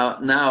 Now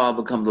I'll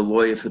become the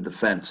lawyer for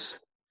defense.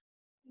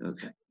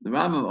 Okay. The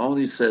Rambam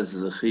only says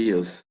there's a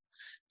chiyuv,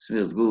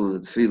 smichas gula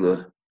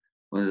tefillah,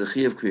 when there's a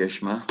chiyuv Kriya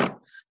Shema and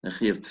a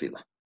chiyuv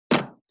tefillah.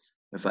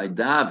 If I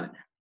daven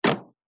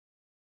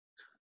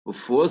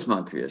before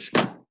Zman Kriya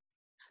Shema,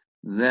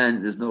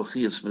 then there's no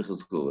chiyuv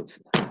smichas gula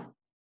tefillah.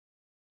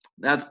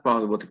 That's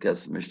probably what the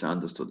Kesef Mishnah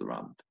understood the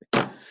Rambam to be.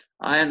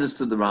 I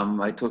understood the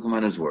Rambam. I took him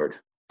on his word.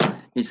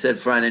 He said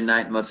Friday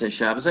night Motzei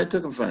Shabbos. I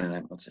took him Friday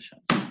night Motzei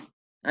Shabbos.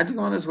 I took him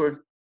on his word.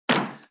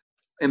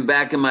 And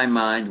back in my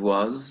mind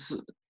was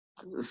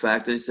the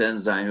fact that he said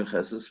Zayin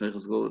Chesed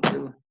Smichas Gula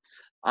Tefillah.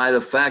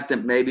 The fact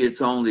that maybe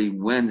it's only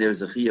when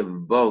there's a chiyuv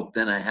of both,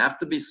 then I have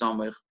to be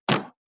somech,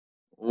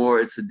 or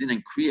it's a din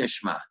in Kriya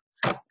Shema,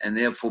 and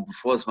therefore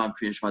before Zman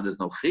Kriya Shema there's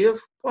no chiyuv.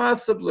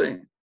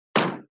 Possibly,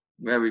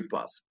 very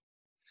possible.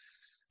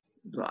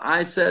 So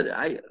I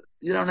said,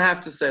 you don't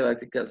have to say like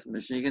the Kesef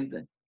Mishnah. You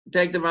can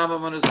take the Rambam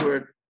on his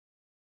word.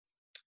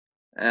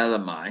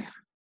 Elamai.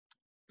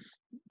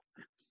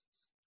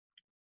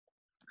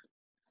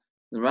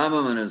 The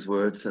Rambam on his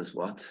word says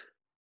what?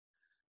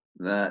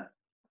 That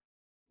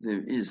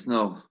these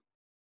 2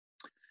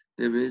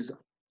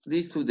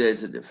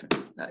 days are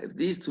different. Now, if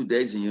these 2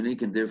 days are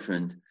unique and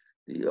different,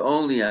 The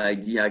only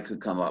idea I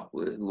could come up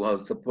with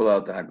was to pull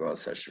out the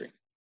Hagos Hashri.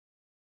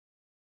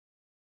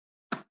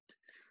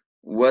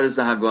 What does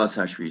the Hagos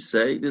Hashri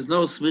say? There's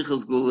no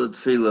Smichas Gula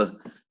Tefillah,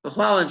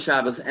 B'chlal and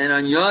Shabbos, and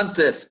on Yom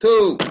Tov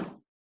too.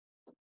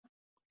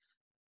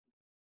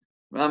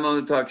 Rambam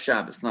only talks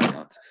Shabbos, not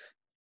Yom Tov.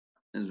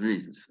 There's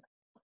reasons for that.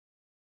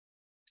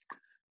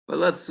 But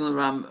let's do the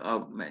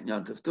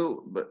Yom Tov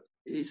too. But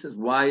he says,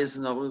 why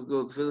isn't always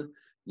Gula Tefillah?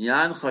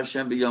 Yan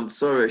Hashem b'Yom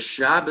Tzorah,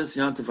 Shabbos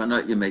Yom Tov are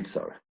not Yemei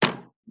Tzorah.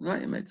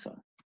 Not Yemei Tzorah.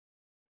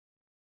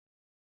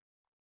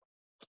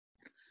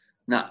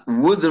 Now,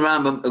 would the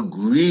Rambam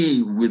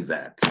agree with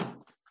that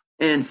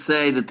and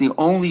say that the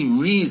only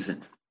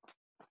reason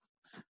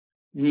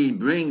he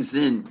brings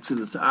in to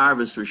this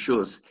Arvis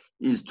Rishus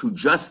is to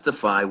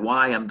justify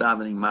why I'm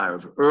davening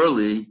Marav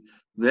early,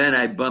 then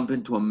I bump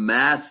into a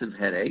massive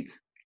headache.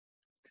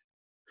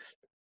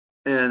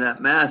 And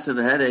that massive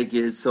headache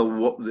is,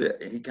 so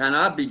he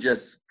cannot be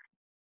just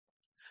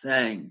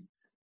saying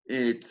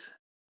it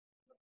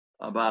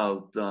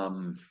about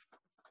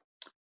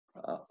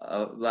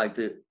like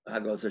the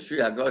Hagos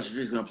Hashri. Hagos Hashri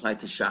is going to apply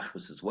to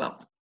Shachris as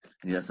well.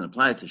 He doesn't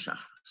apply it to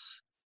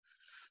Shachris.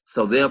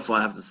 So therefore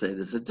I have to say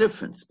there's a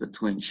difference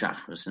between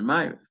Shachris and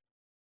Ma'ariv.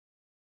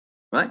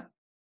 Right?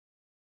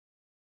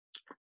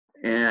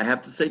 And I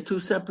have to say two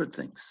separate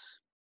things.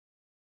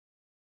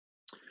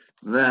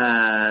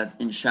 That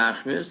in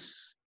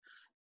Shachris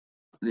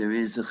there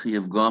is a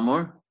Chiyuv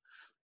Gomor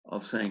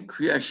of saying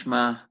Kriya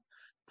Shema,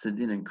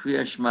 Tzadin and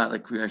Kriya Shema, the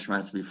Kriya Shema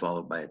has to be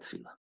followed by a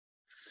Tefillah.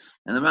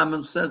 And the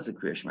Rambam says the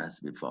Kriya Shema has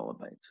to be followed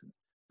by a Tefillah.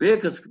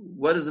 Because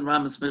what is the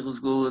Rambam Smichus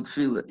Gula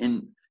Tefillah?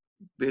 In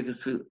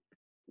because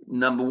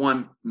number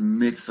one,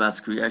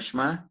 Mitzvahs Kriya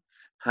Shema.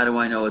 How do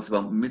I know it's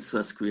about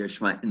Mitzvahs Kriya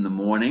Shema in the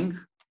morning?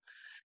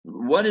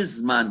 What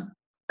is Zman?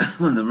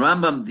 When the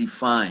Rambam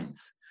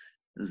defines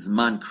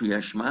Zman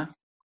Kriya Shema,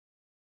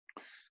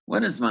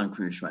 when is Zman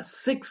Kriya Shema?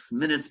 6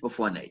 minutes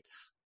before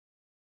Nates.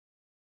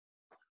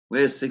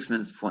 Where's 6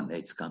 minutes before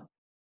Nates come?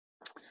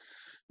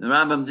 The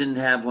Rambam didn't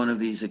have one of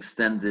these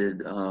extended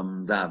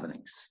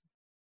davenings.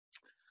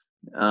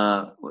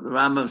 The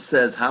Rambam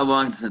says, how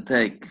long does it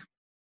take?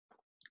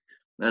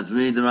 Let's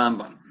read the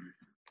Rambam.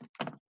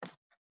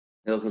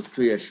 Hilchos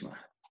Kriya Shema.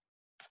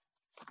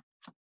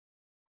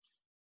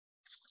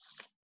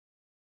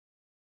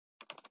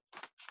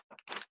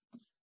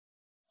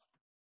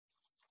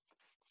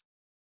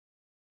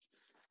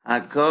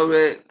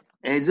 Hakore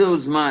Ezu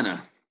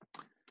Zmana.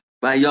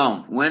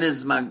 Bayom. When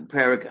is my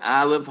Perak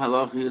Aleph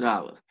Halach Yud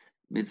Aleph?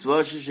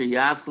 Mitzvah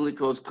sheyachal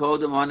likros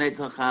kodem honei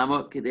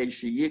tzachama k'dei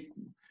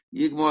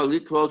sheyigmor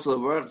likros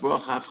levarach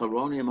broch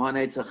hacharonim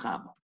honei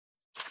tzachama.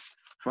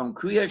 From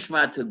Kriya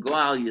Shema to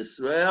Goal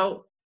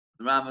Yisrael,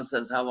 the Rambam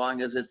says, how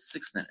long is it?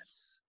 6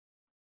 minutes.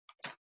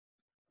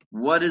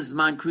 What is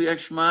Man Kriya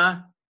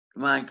Shema?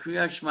 Man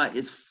Kriya Shema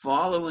is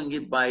following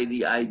it by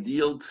the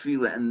ideal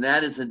tefillah, and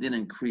that is a din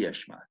in Kriya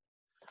Shema.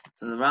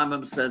 So the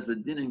Rambam says the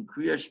din in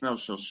Kriya Shema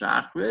shel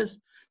Shachris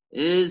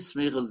is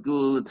Smichas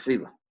Gula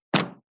Tefillah.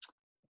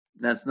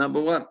 That's number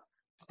one.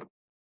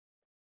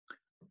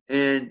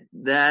 And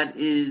that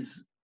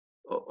is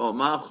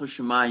Omal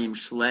Chushamayim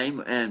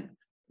Shleim and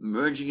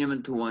merging him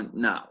into one.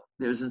 Now,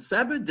 there's a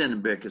separate din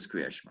in Birkas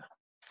Kriya Shema.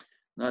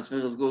 Not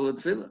Smichas Gula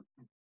Tefillah.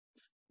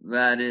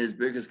 That is,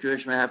 Birkas Kriya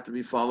Shema have to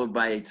be followed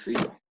by a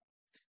Tefillah.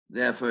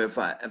 Therefore, if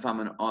I'm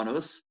an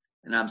Onus,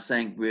 and I'm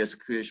saying Birkas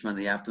Kriya Shema in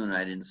the afternoon,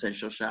 I didn't say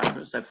Shel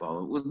Shachris, I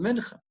follow it with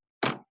Mincha.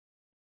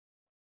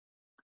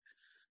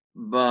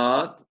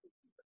 But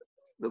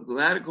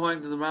that,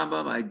 according to the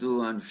Rambam, I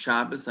do on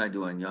Shabbos, I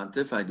do on Yom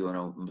Tov, I do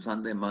on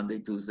Sunday, Monday,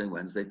 Tuesday,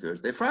 Wednesday,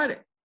 Thursday, Friday.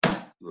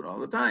 Do it all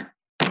the time.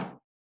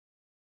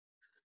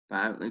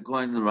 Apparently,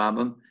 according to the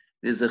Rambam,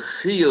 there's a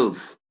chiyuv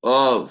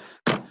of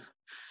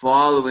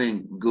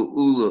following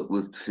Geula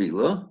with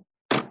Tefillah,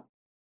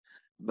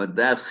 but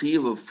that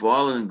chiyuv of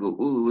following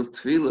Geula with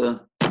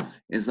Tefillah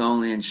is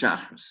only in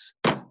Shachris,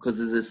 because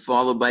it's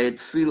followed by a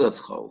Tefillah's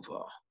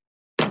chovah.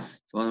 So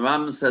when the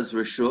Rambam says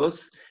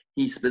Rishus,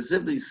 he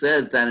specifically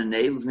says that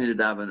enables me to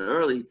daven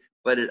early,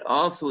 but it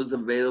also is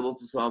available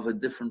to solve a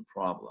different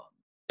problem.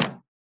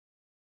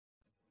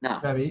 Now,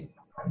 Rabbi,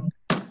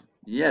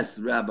 yes,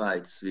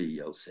 Rabbi Tzvi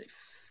Yosef.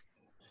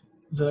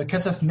 the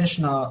Kesef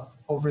Mishnah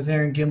over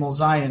there in Gimel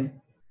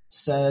Zion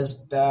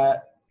says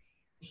that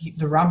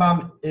the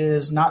Rambam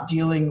is not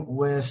dealing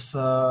with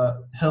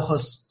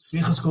Hilchos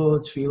Smichas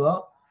Gula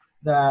Tefillah,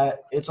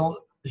 that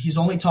he's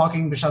only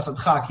talking B'Shas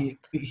Adchak.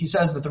 He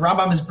says that the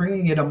Rambam is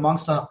bringing it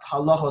amongst the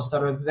halachos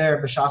that are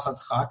there B'Shas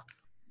Adchak.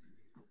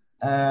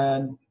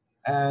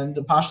 And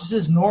the Pashtus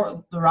is,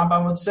 the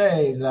Rambam would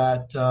say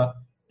that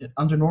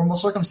under normal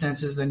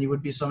circumstances, then you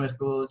would be Samech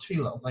Gula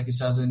Tefillah, like he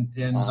says in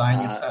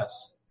Zion Yud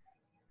Ches.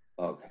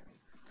 Okay.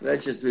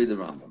 Let's just read the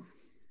Rambam.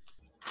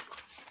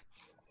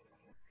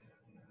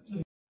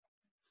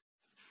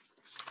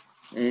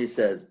 And he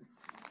says,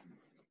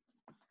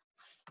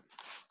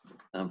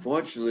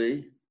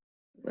 unfortunately,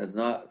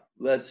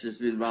 let's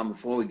just read the Rambam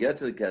before we get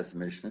to the Kesef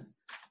Mishnah.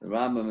 The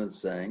Rambam is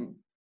saying,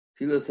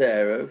 Tfilas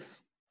Ha'erev,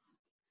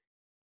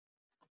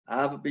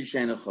 Av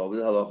b'shein achov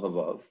with halacha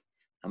vav.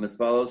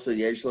 Hamispalo so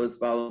yesh lo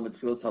ispalo mit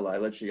tfilas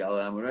halayla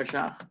sheyala amur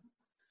hashach.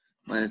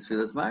 When it's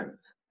tfilas ma'ariv.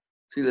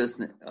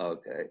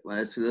 Okay. When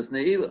it's tfilas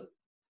ne'ilah.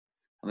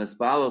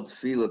 Hamispalo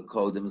tfilah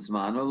kodim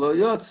zmano lo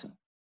yotza.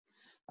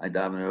 I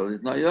daven early,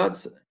 it's not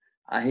yotza.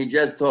 He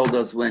just told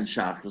us when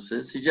Shachris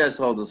is. He just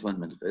told us when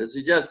Mincha is.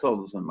 He just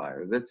told us when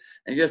Ma'ariv is.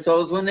 And he just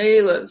told us when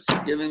Ne'ilah is.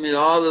 Giving me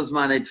all those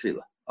Manei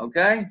Tefillah.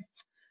 Okay?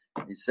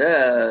 He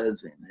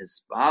says,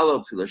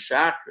 Hispalo Tefillah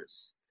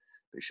Shachris.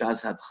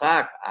 B'shas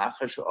Hadchak,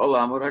 Achash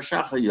Olam Ur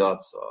HaShacha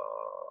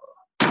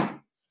Yotza.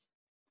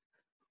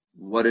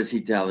 What is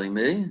he telling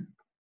me?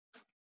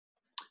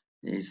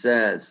 He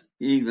says,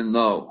 even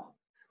though,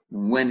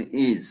 when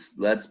is,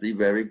 let's be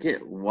very clear,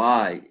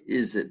 why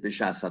is it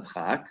B'shas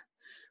Hadchak?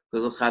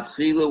 Because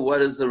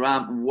what is the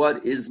Ram?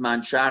 What is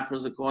Man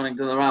Shachris according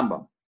to the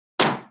Rambam?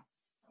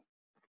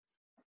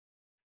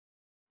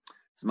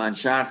 Man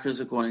Shachris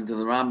according to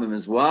the Rambam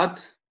is what?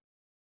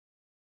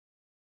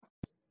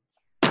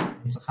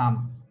 It's a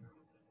Cham.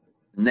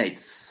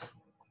 Nates.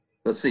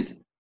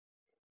 Vasikin.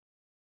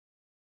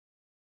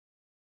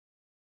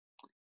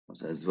 What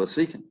says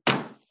Vasikin?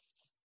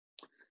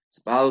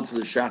 Spal for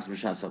the Shachris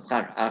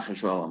Shasachak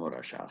Achashol Amor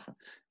Hashachar.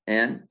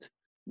 And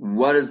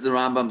what does the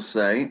Rambam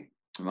say?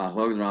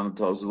 Machlokes Rambam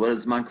tells us what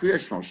is Man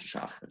Kriyash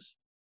Shachris.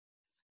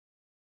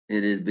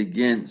 It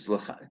begins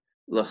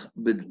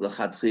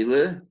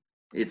l'chatchila.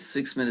 It's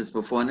 6 minutes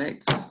before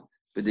Nates.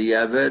 But the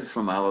Yaved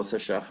from Alos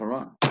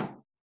HaShacharon.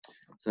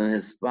 So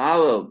his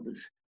follow.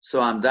 So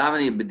I'm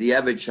davening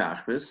b'diavad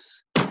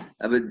Shachris,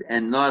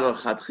 and not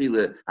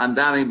l'chatchila. I'm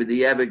davening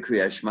b'diavad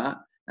Kriyashma.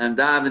 I'm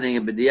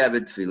davening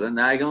b'diavad Tefillah.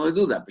 Now I can only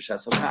do that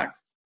b'shas Hadchak.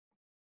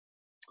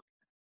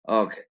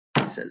 Okay,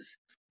 he says.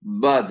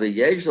 But the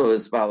Yeshlo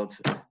is followed.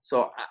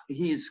 So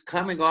he's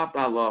coming off the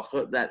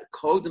halacha that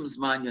kodem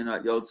zman you're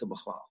not yotza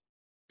b'chal.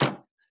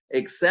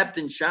 Except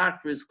in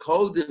Shachris,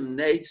 kodem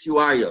nates you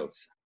are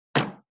yotza.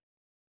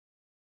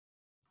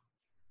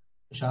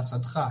 B'shas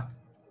Hadchak.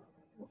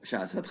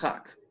 Shas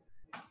Hadchak.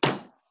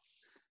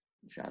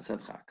 Shas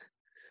Hadchak.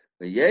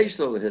 The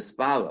Yeshlo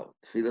hispalo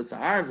tefillas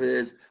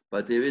arvis,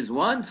 but there is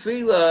one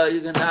tefillah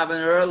you can have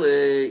an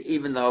early,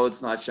 even though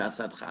it's not Shas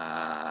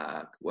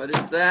Hadchak. What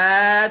is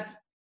that?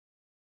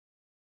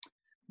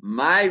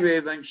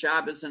 Ma'ariv and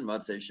Shabbos and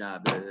Motzei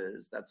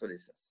Shabbos. That's what he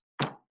says.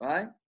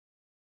 Right?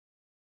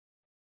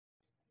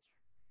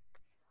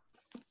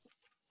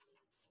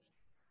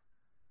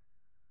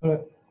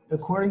 But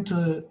according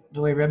to the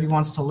way Rebbe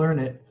wants to learn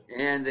it.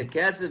 And the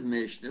Ketzev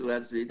Mishnah,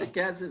 let's read the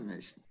Ketzev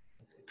Mishnah.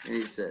 And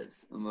he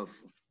says,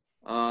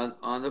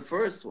 on the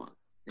first one,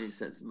 he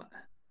says,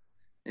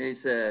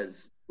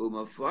 Umafaresh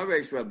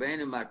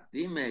Rabbeinu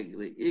Makdimeg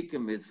Li'ika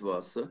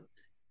Mitzvasa.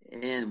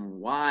 And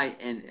why?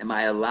 And am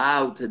I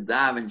allowed to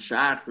daven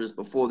Shachris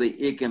before the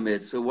Ikka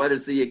Mitzvah? What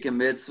is the Ikka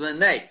Mitzvah?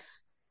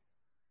 Nates.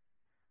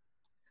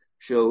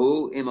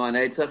 Shahu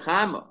imonetz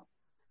hachama.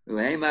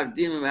 U'hei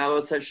magdimim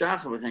alot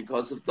hashachar v'chen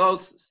kosef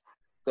dosis.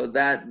 So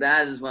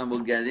that is when we'll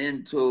get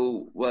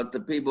into what the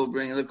people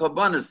bring in the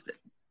Korbanos thing.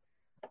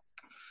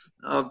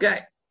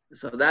 Okay.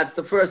 So that's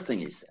the first thing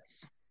he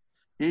says.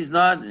 He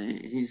says, okay.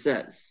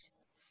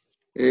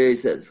 He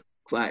says,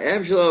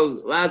 maybe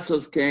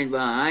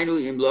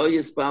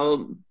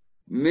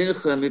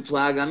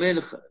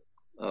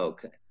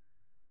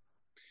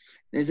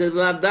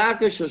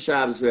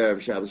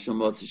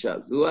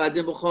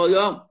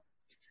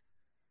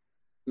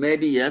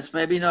yes,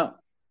 maybe no.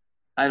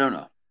 I don't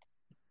know.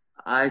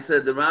 I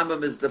said the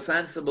Rambam is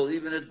defensible,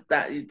 even if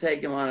that you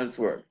take him on his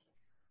word.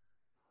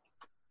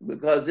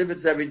 Because if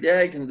it's every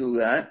day I can do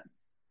that,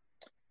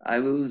 I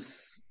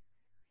lose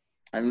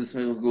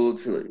Smichus Gula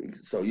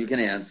Tefillah. So you can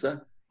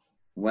answer.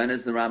 When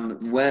is the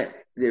Rambam? When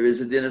there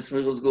is a din of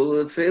Smichus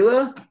Gula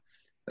Tefillah,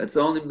 that's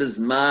only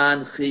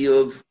Bizman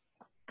Chiyuv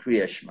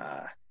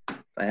Kriyashma.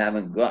 If I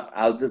haven't got,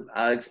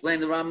 I'll explain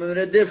the Rambam in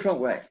a different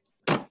way.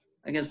 I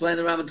can explain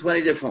the Rambam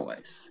 20 different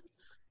ways.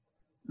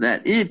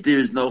 That if there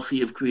is no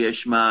Chiyuv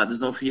Kriyashma, there's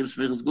no Chiyuv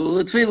Smichus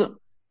Gula Tefillah.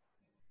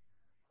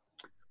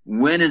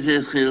 When is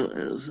it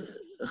Chiyuv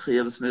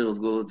Smichus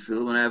Gula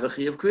Tefillah? When I have a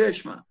Chiyuv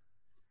Kriyashma.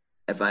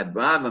 If I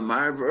brav a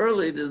marv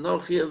early, there's no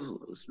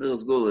chiyuv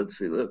smichus gula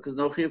tefillah because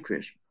no chiyuv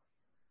kriyashma.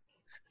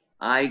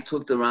 I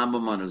took the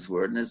Rambam on his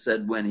word and it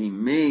said when he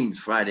means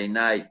Friday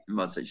night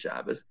Motzei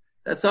Shabbos,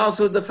 that's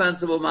also a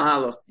defensible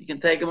mahalach. You can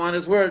take him on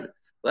his word,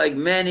 like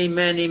many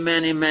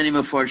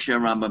Meforshei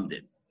Rambam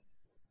did.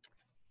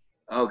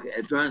 Okay,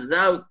 it turns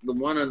out the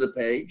one on the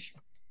page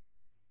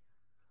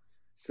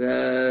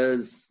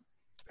says,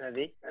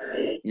 Ready?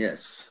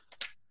 Yes.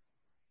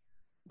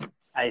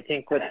 I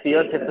think what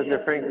Theotip was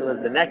referring to was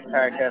the next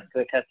paragraph.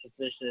 The Kesef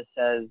Mishnah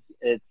says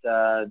it's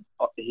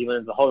he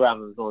went the whole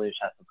Rambam is only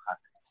Shas Hadchak.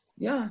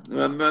 Yeah,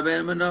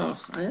 Rabbeinu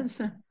Manoach. I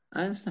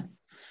understand.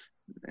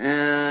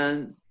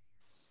 And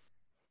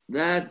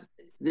that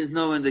there's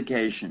no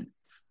indication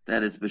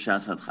that it's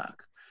b'shas Hadchak.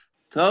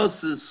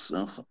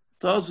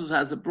 Tosfos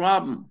has a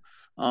problem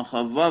on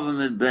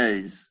Chavavim and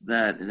Beis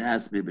that it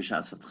has to be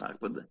b'shas Chag.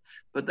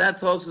 But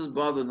that Tosfos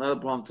brought another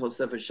problem.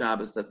 Tosefes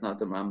Shabbos. That's not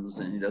the Rambam's,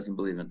 and he doesn't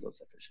believe in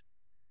Tosefes Shabbos.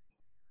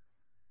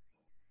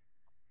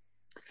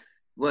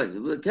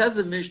 What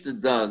Kesef Mishnah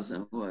does,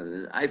 and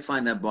I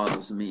find that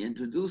bothers me,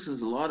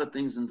 introduces a lot of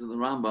things into the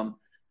Rambam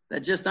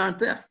that just aren't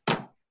there.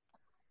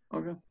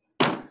 Okay,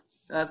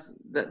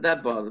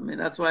 that bothered me.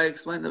 That's why I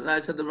explained it.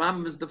 I said the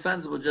Rambam is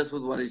defensible just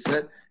with what he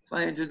said. If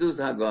I introduce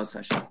Hagos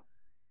Hashem.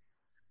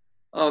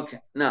 Okay,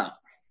 now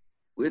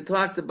we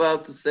talked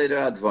about the Seder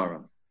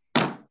Advarim.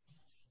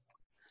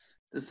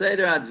 The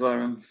Seder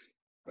Advarim.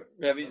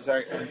 Rabbi,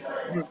 sorry.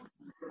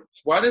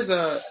 Why does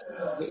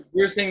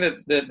you're saying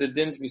that the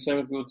din to be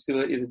sent with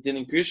tefillah is a din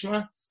in Kriya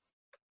Shema?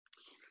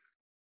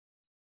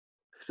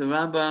 The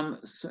Rambam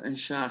and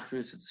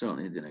Shachris, it's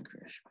certainly a din in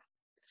Kriya Shema.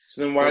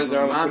 So then why is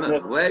there?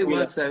 Wait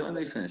 1 second.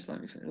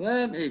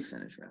 Let me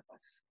finish,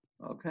 rabbis.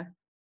 Okay.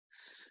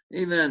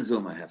 Even on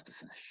Zoom, I have to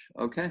finish.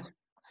 Okay.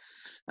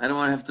 I don't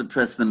want to have to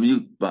press the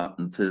mute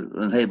button to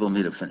enable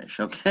me to finish.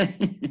 Okay.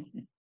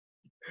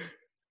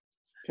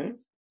 Okay.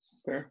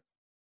 Fair.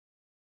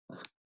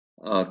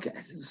 Okay.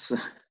 So,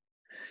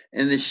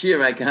 in the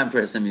shir, I can't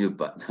press the mute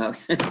button. Okay.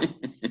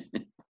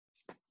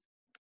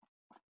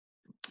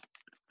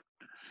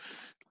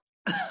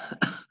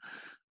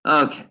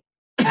 Okay.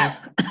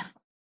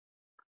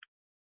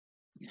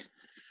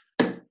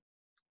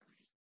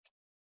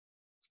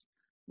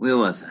 Where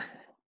was I?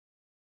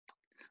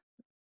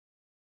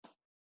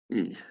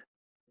 Being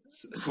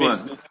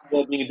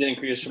a din in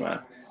Kriya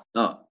Shema.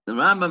 Oh, the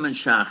Rambam in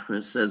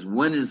Shachris says,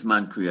 when is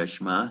Man Kriya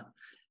Shema?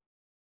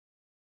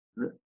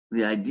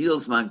 The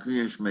ideal Man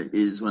Kriya Shema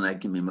is when I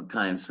can be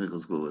Makayim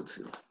Smichos Gula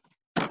Tefillah.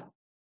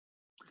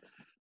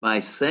 By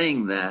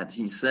saying that,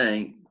 he's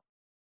saying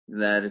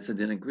that it's a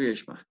din in Kriya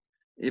Shema.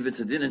 If it's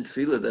a din in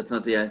Tefillah, that's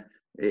not the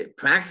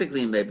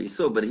practically maybe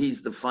so, but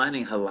he's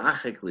defining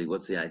halachically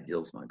what's the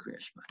ideal Man Kriya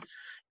Shema.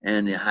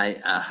 And the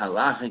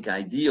halachic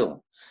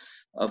ideal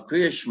of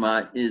Kriya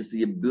Shema is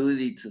the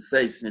ability to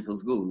say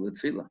Smichos Gula with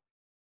Tefillah.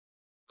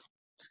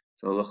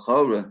 So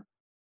l'chora,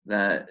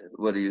 that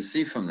what do you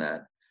see from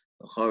that?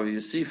 L'chora,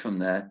 you see from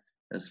that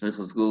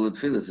Smichos Gula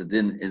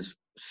Tefillah is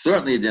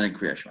certainly a din in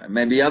Kriya Shema.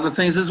 Maybe other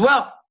things as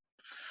well.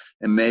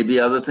 It may be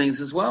other things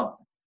as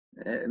well.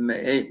 It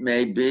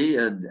may be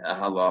a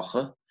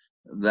halacha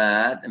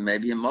that, it may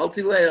be a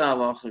multi-layer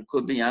halacha. It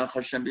could be Yanach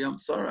Hashem B'Yom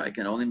Tzara. I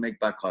can only make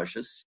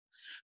bakashas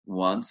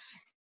once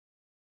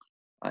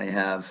I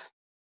have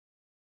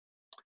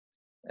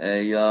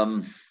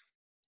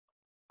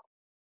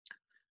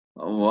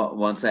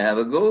once I have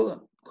a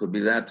goal. Could be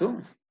that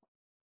too.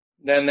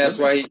 Then that's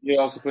why you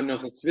also put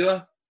Hilchos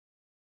Tefillah?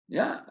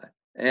 Yeah.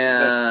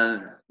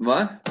 And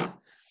what?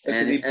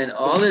 And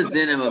all his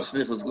dinim of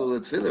Smichos Gula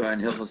Tefillah are in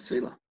Hilchos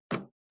Tefillah.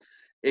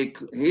 He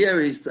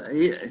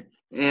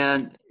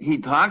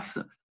talks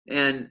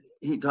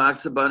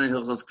about in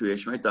Hilchos Kriya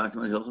Shema. He talks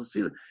about Hilchos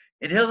Tefillah.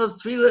 In Hilchos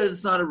Tefillah,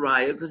 it's not a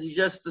raya because he's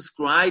just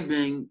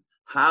describing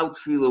how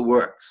Tefillah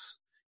works.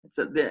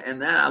 And that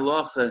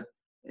halacha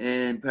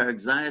in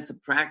Perek Zayin, it's a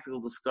practical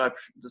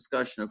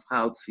discussion of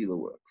how Tefillah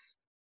works.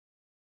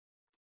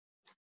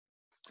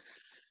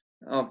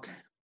 Okay.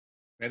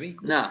 Rabbi?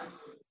 Now,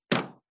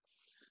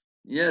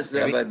 yes,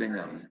 Rabbi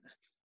Binyamin.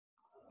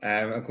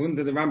 According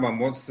to the Rambam,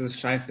 what's the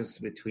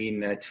shaykhus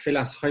between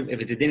tefillas chayva?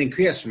 If it's a din in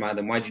Kriya Shema,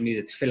 then why do you need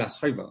a tefillas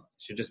chayva? It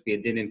should just be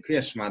a din in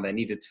Kriya Shema that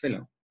needs a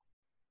tefillah.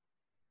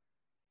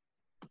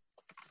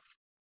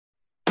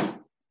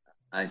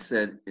 I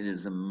said it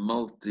is a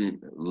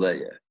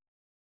multi-layer.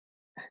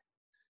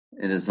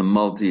 It is a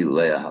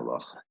multi-layer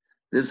halacha.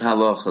 This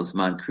halacha's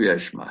man Kriya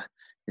Shema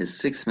is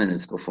 6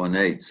 minutes before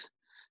Nates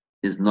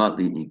is not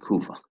the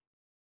ikuva,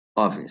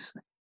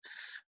 obviously.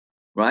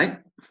 Right?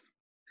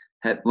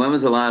 When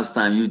was the last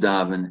time you,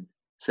 Davin,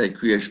 said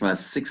Kriya Shema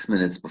 6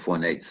 minutes before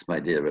Nates, my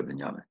dear Rabbi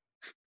Yamin?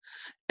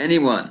 Any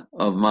one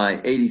of my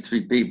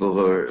 83 people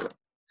who are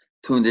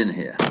tuned in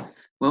here,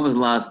 when was the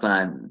last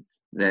time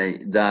they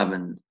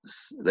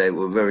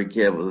were very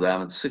careful to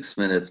daven 6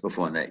 minutes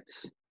before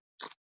Nates?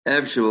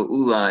 Evshua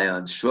Ulai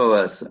on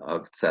Shvoas,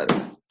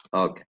 etc.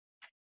 Okay.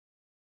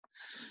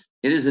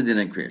 It is a din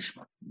in Kriya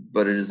Shema,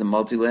 but it is a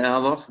multi-layer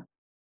halacha.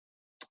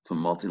 It's a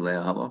multi-layer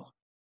halacha.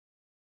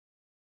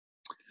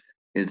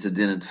 It's a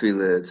din in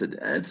Tefillah. It's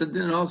a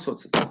din in all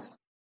sorts of things.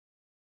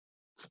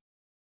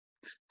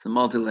 It's a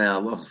multi-layer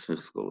halacha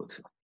Smichos Gula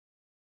Tefillah.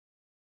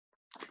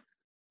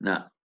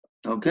 Now,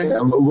 okay.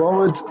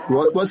 What's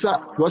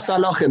that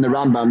halacha in the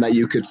Rambam that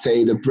you could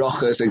say the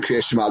brachas and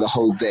Kriya Shema the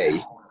whole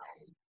day?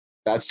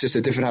 That's just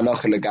a different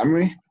halacha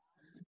legamri?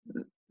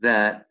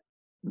 That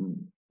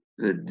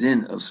the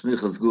din of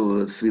Smichos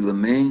Gula Tefillah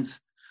means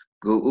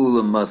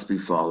Geula must be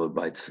followed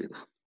by Tefillah.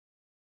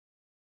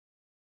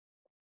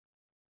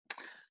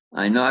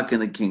 I knock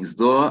on the king's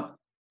door.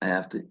 I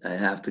have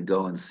to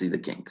go and see the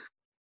king.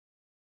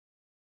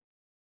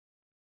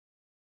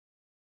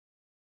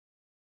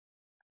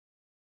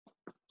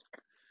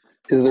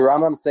 Is the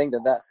Rambam saying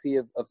that fee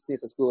of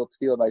Smichos Gula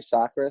Tefillah by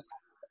Shachris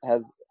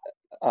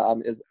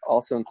is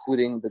also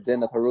including the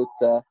din of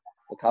Harutza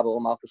L'kabel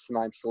Malchus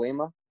Shemaim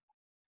Shalema?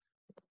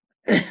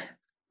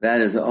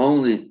 That is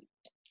only,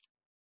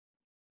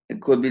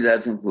 it could be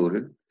that's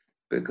included,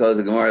 because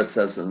the Gemara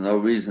says there's no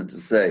reason to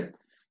say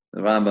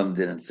the Rambam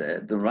didn't say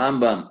it. The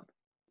Rambam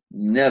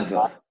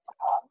never,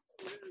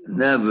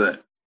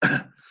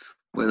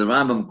 where the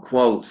Rambam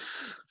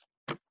quotes,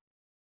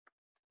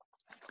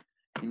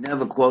 he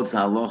never quotes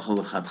halacha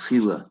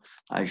l'chatchila,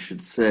 I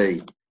should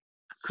say,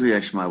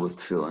 Kriya Shema with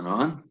tefillin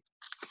on.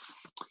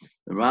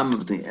 The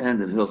Rambam at the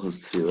end of Hilchos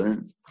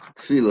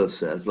Tefillah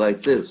says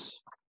like this.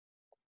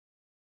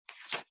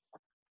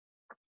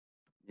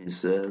 He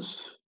says,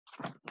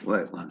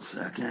 wait 1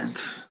 second.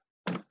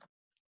 Hey,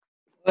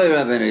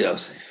 Rabbeinu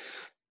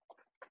Yosef.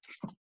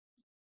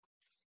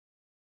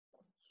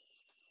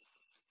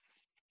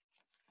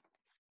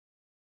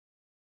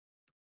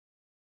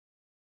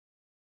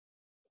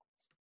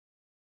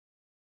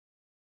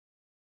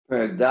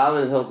 Perek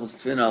Daled Hilchos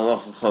Tefillin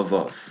Halacha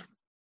Chavov.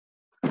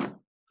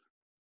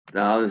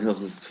 Daled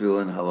Hilchos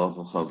Tefillin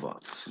Halacha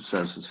Chavov. It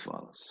says as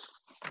follows.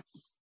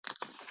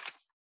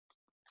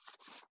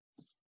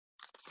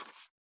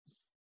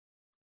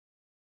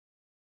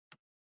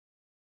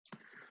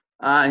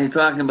 He's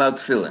talking about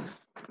tefillin.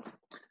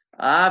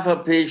 Ava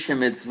pisha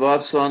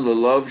mitzvotson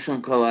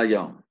lelovshon kol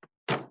hayom.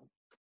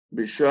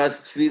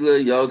 B'shas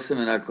tefillah yosem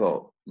and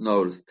akol.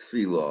 Notice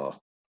tefillah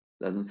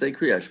doesn't say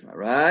Kriya Shema,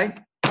 right?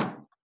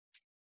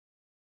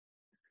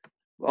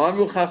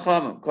 V'amru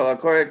chachamim kol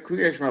hakoreh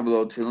Kriya Shema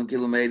below tefillin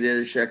kilu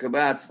meideh sheker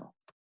b'atzmo.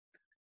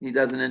 He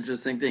does an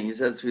interesting thing. He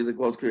says tefillah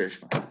quotes Kriya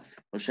Shema.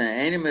 L'shen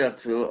eini melech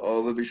tefillah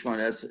over b'shmon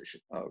eser.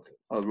 Okay.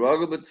 Al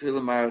rogel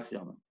b'tefillah marach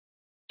yomim.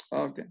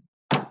 Okay.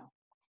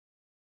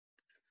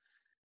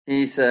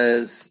 He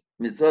says,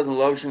 mitzvot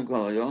lovshim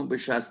kol hayom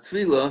b'shas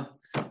tefillah.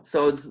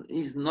 So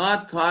he's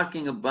not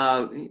talking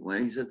about,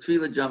 when he says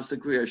tefillah jumps to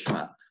Kriya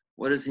Shema.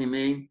 What does he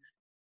mean?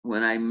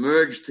 When I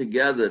merge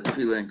together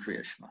tefillah and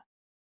Kriya Shema.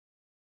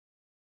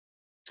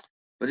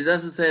 But he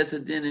doesn't say it's a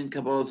din in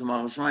Kabbalah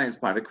Malchus Shemayim. It's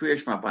part of Kriya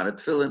Shema, part of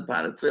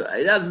tefillah.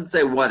 He doesn't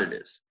say what it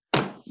is.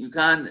 You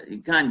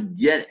can't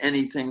get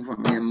anything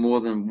from him more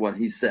than what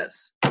he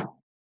says.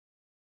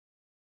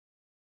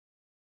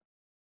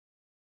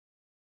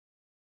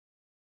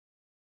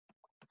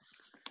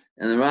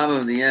 And the Rambam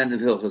at the end of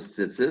Hilchos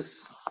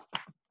Tzitzis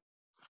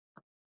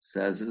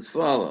says as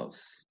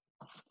follows.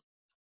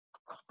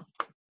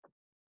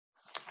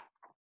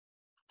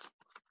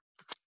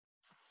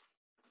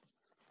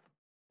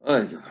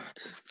 Oh God.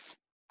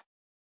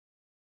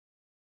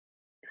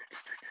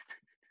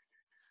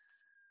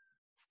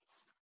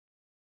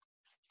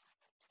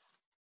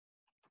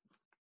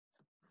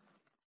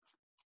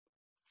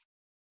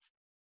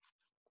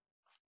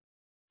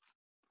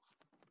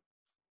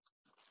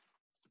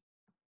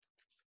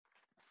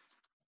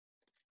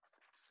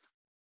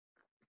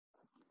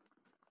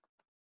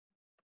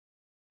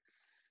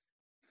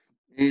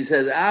 He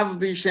says, Av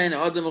b'shein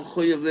adam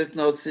mechuyev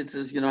liknot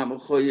tzitzis, you're not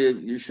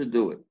mechuyev, you should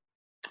do it.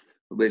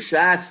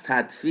 B'shas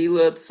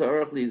tatfila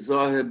tzorach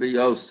lizoher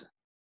b'yoseh.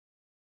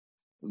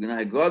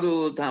 V'gnai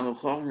godol tamel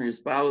chochem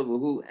yispalo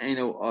v'hu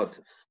eino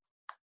otif.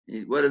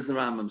 What does the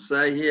Rambam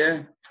say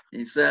here?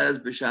 He says,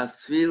 b'shas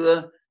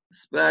tefila,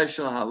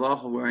 special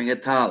halacha wearing a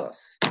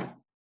talis.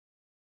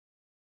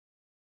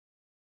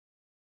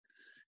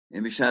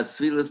 In b'shas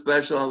tefila,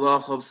 special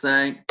halacha of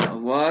saying,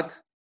 of what?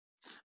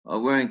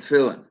 Of wearing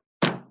tefillin.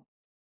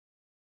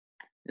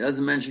 He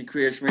doesn't mention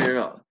Kriya Shema at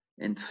all.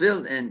 In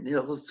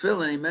Hilchos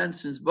Tefillin, he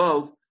mentions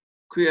both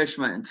Kriya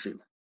Shema and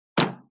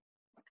Tefillah.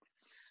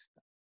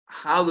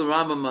 How the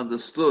Rambam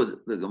understood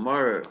the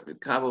Gemara, the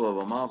Kabbalah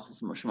of Malchus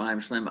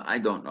Shemayim Shlema, I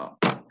don't know.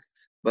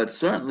 But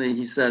certainly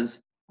he says,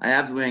 I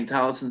have to wear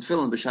talis and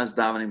tefillin b'shas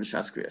davening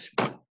b'shas Kriya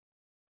Shema.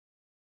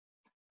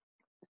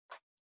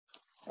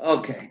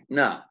 Okay,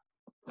 now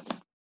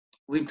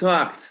we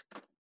talked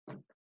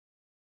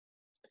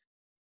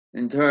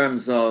in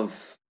terms of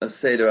a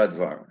Seder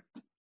Advarim.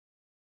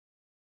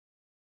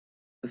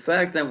 The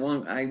fact that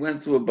I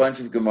went through a bunch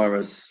of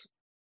Gemaras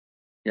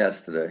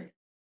yesterday,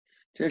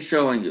 just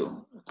showing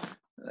you.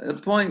 The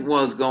point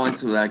was going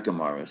through that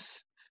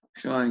Gemaras,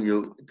 showing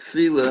you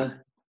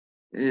Tefillah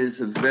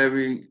is a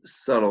very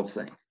subtle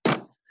thing.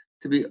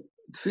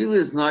 Tefillah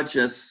is not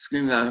just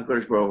screaming out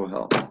HaKadosh Baruch Hu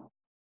help.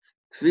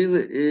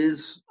 Tefillah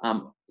is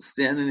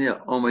standing there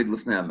Omed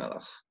Lifnei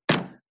HaMelech,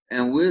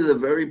 and with a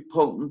very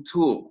potent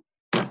tool.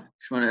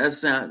 Shemona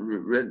Esrei,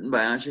 written by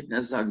Anshe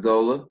Knesset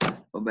Hagdola,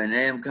 or by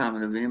Neim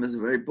Kamen Avim, is a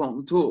very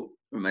potent tool.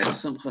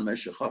 It's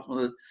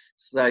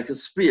like a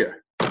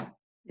spear,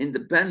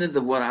 independent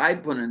of what I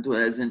put into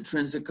it as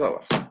intrinsic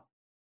koach.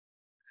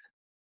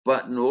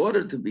 But in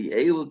order to be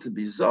able to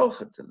be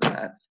zocher to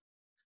that,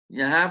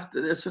 you have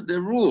to. There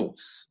are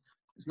rules.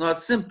 It's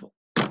not simple.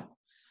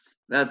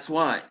 That's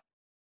why.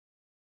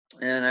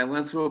 And I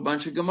went through a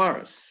bunch of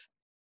Gemaras.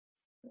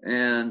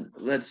 And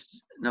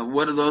now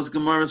what do those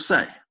Gemaras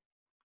say?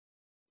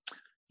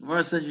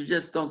 Gemara says you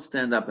just don't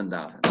stand up and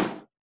down.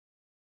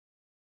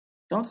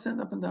 Don't stand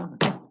up and down.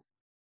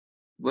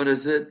 What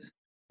is it?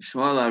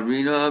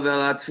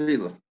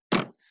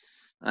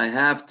 I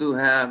have to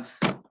have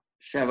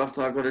Shevach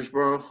HaKadosh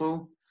Baruch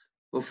Hu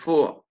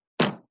before.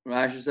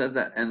 Rashi said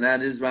that, and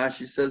that is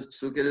Rashi says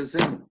Psukei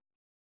Zimra.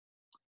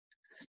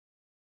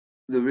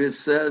 The Rif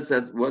says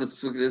that what is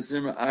Psukei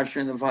Zimra? Asher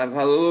in the 5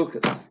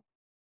 Halalukas.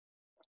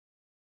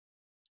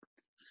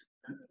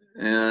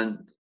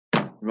 And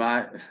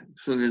right,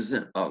 Psukei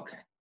Zimra. Okay.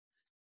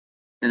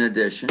 In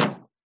addition,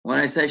 when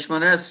I say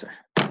Shemon Esrei,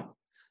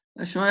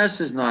 Shemon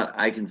Esrei is not,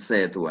 I can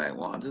say it the way I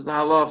want. It's the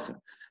halacha.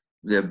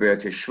 The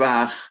Birkei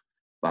Shvach,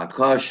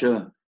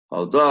 Bakasha,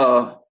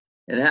 Hodah.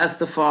 It has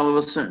to follow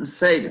a certain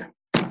seder.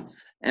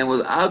 And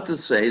without the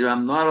seder,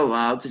 I'm not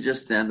allowed to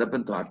just stand up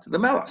and talk to the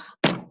Melech.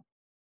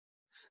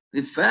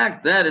 The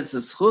fact that it's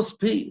a schus,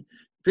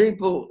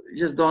 people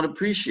just don't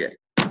appreciate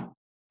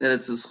that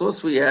it's a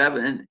schus we have,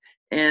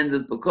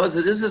 and because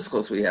it is a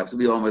schus we have to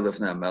be on with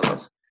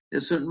Melech.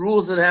 There's certain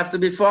rules that have to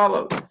be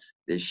followed.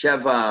 There's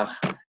Shevach,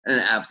 and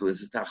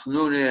afterwards it's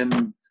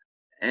Tachnunim,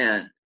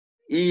 and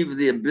even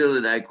the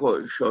ability, I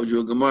showed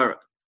you a Gemara,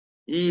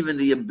 even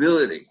the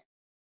ability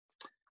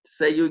to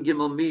say you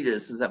Gimel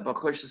Midas is that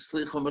Bakosh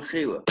Slicha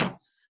Mechila.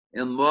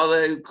 In Mole,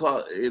 if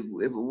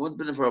it wouldn't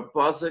have been for a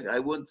pasuk, I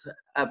wouldn't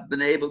have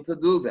been able to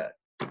do that.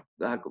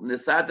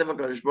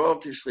 HaKadosh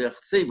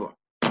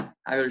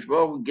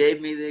Baruch Hu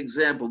gave me the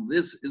example.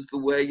 This is the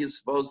way you're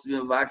supposed to be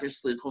in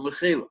Vakesh Slicha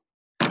Mechila.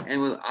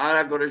 And without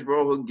HaKadosh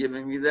Baruch Hu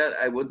giving me that,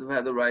 I wouldn't have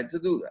had the right to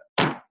do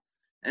that.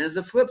 And it's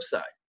the flip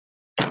side.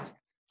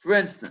 For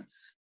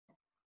instance,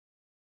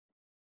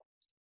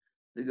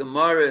 the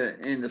Gemara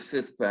in the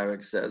 5th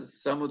parak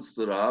says, someone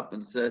stood up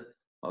and said,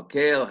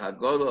 Hakel,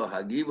 Hagodo,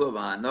 Hagibo,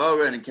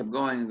 Va'anora, and it kept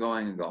going and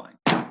going and going.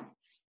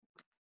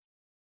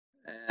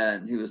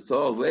 And he was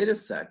told, wait a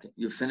second,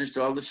 you finished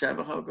all the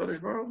Shevach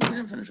HaKadosh Baruch Hu? You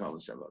didn't finish all the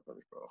Shevach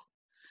HaKadosh Baruch Hu.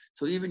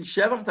 So even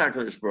Shevach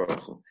HaKadosh Baruch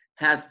Hu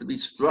has to be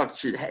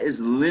structured, is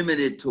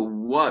limited to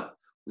what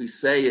we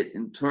say it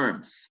in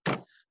terms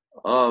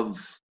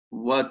of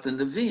what the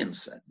Nevi'im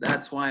said.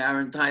 That's why our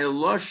entire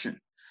Lashon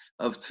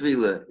of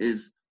Tefillah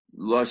is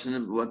Lashon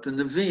of what the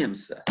Nevi'im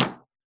said.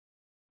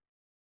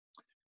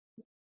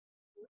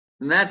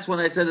 And that's when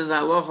I said there's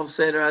halach of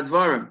Seder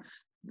Advarim.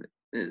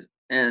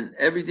 And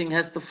everything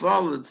has to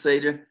follow the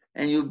Seder,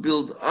 and you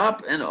build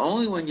up, and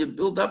only when you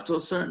build up to a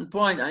certain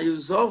point are you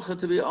zocha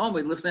to be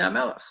Omed Lifnei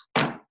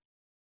HaMelech.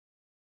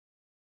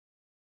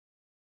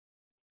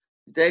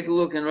 Take a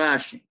look in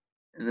Rashi,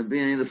 in the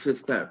beginning of the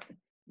 5th paragraph.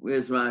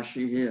 Where's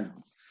Rashi here?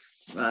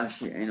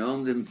 Rashi, and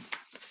Omdim.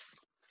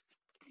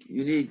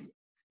 You need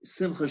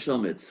Simcha Shel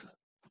Mitzvah.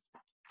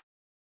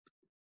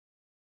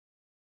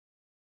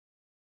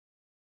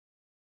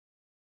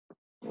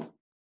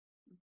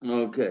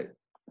 Okay.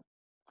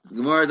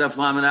 Gemara Daf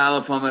Lamed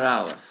Aleph Amud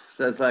Aleph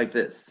says like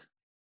this.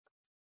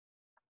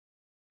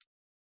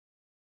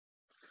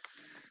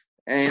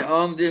 Ein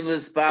omdim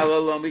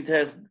l'spala lo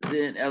mitech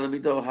din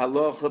elamito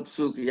halacha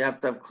psuka. You have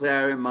to have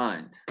clear in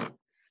mind.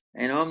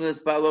 Ein omdim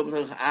l'spala lo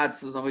mitech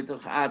atzes lo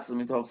mitech atzes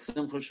mitoch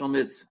simcha shel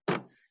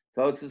mitzvah.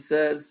 Tosha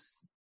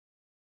says,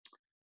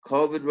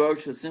 Kovid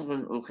rosh simcha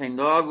ulchein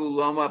nagu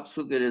loma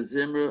psuka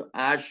rezimru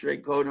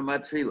ashrei kodem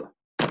atfila.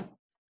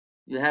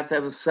 You have to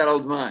have a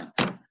settled mind.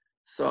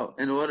 So,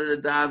 in order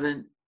to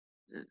daven,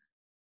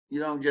 you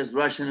don't just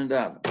rush in and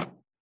daven.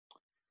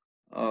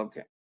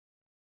 Okay.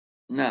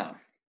 Now,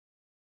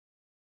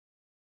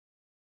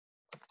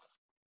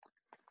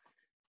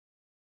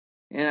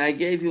 and I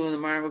gave you in the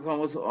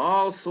Marmakom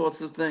all sorts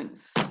of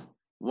things.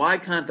 Why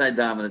can't I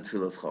daven at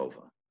Tfilas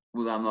Chova?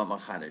 Well, I'm not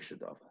machadesh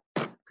daven.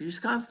 Because you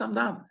just can't stop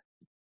daven.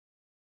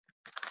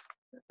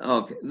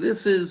 Okay,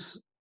 this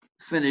is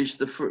finished.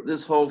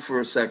 This whole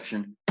first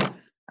section.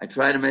 I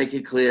try to make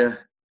it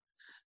clear.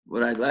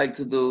 What I'd like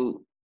to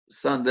do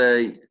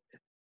Sunday,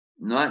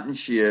 not in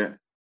Shir,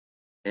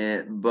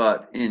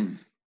 but in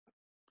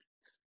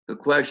the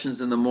questions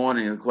in the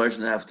morning, the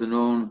questions in the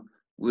afternoon,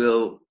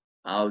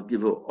 I'll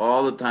give you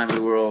all the time in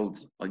the world.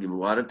 I'll give you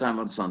a lot of time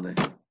on Sunday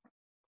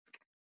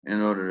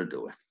in order to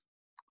do it.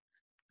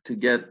 To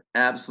get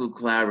absolute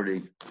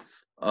clarity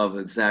of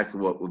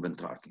exactly what we've been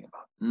talking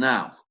about.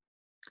 Now,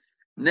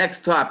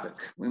 next topic.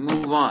 We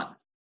move on.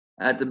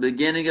 At the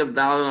beginning of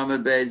Dalet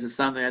Amud Beis is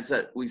something I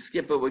said, we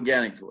skip it, we're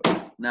getting to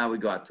it. Now we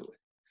got to it.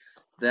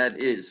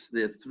 That is,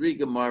 there are 3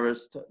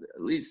 Gemaras,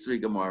 at least 3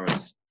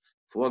 Gemaras,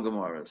 4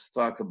 Gemaras,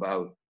 talk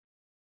about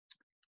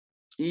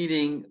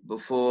eating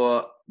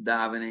before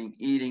davening,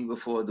 eating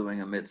before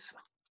doing a mitzvah.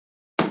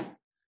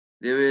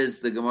 There is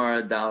the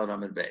Gemara Dalet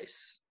Amud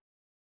Beis.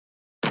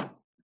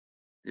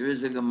 There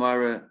is a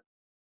Gemara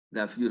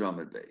Daf Yud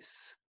Amud Beis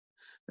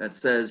that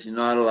says you're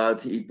not allowed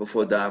to eat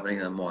before davening in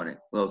the morning.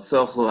 Lo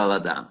sochlu al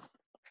adam.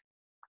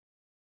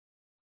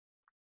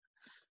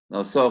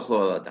 Lo sochlu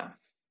al adam.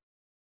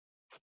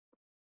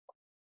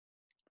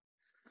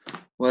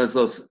 What is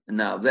those?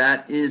 Now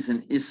that is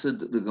an Issa.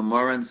 The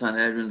Gemara in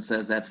Sanhedrin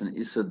says that's an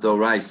Issa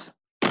Doraisa.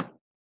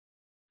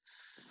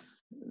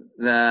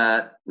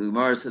 That the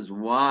Gemara says,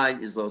 why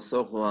is Lo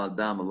sochlu al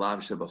adam alav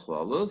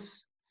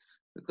shebachlolus?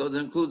 Because it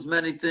includes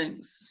many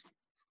things.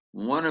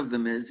 One of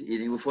them is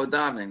eating before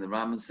davening. The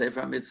Rambam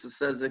Sefer HaMitzvah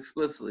says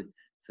explicitly,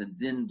 it's a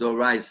din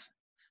doraisa.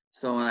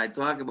 So when I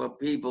talk about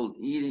people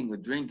eating or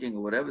drinking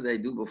or whatever they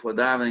do before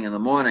davening in the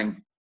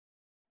morning,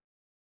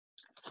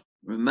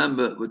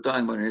 remember we're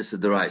talking about an Issa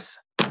D'Oraisa.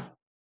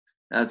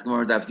 That's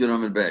Gemara Daf Yud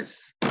Amud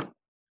Beis.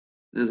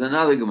 There's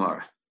another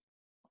Gemara.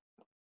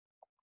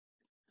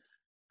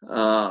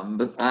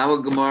 But our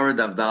Gemara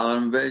Daf Daled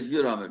Amud Beis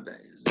Yud Amud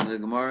Beis. The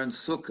Gemara in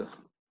Sukkah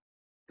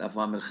Daf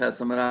Amud Ches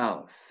Amud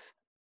Aleph.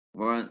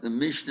 Or the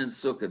Mishnah in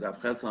Sukkah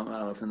Daf Ches Amud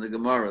Aleph, and the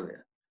Gemara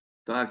there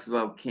talks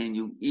about, can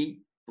you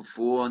eat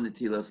before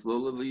Netilas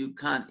Lulav, or you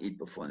can't eat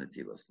before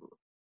Netilas Lulav.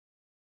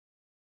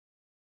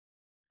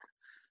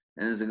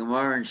 And there's a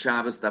Gemara in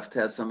Shabbos Daf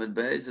Tes Amud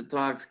Beis. It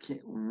talks,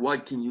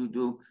 what can you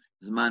do?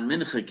 Zman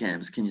Mincha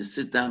comes. Can you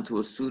sit down to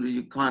a suda?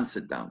 You can't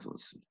sit down to a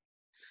suda.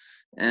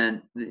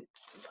 And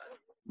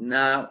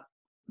now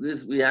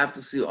this, we have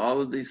to see all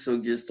of these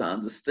sugyas to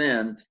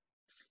understand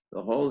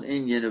the whole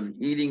inyan of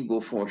eating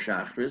before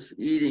Shachris,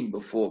 eating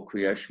before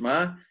Kriyat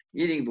Shema,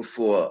 eating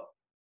before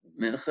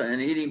Mincha,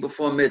 and eating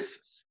before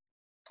mitzvahs.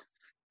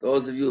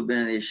 Those of you who have been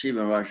in the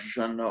yeshiva in Rosh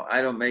Hashanah know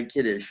I don't make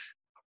Kiddush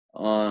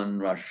on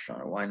Rosh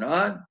Hashanah. Why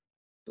not?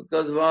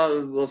 Because of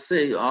all, we'll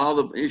see, all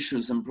the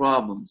issues and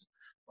problems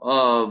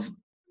of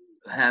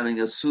having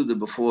a Suda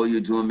before you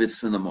do a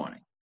mitzvah in the morning.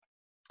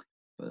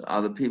 But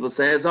other people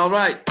say it's all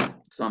right.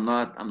 So I'm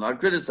not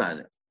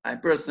criticizing. I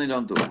personally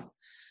don't do it.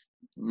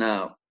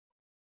 Now,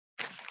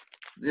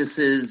 this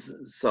is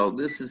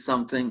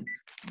something,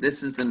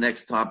 this is the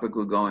next topic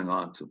we're going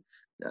on to.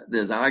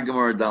 There's our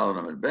Gemara Daled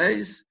Amud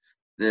Beis.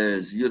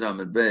 There's Yud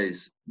Amud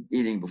Beis,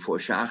 eating before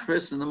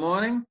Shachris in the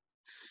morning.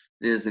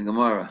 There's the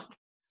Gemara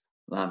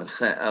Lamed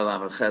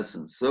Ches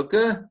in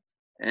Sukkah.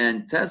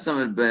 And Tes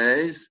Amud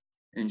Beis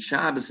in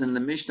Shabbos, and the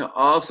Mishnah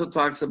also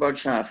talks about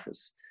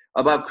Shachris,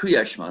 about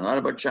Kriyat Shema, not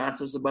about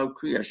Shachris, about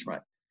Kriyat Shema,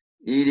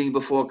 eating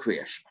before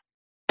Kriyat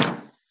Shema.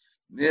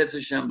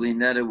 Mitzvah Shem Bli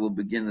Neder will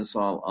begin this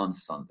all on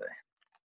Sunday.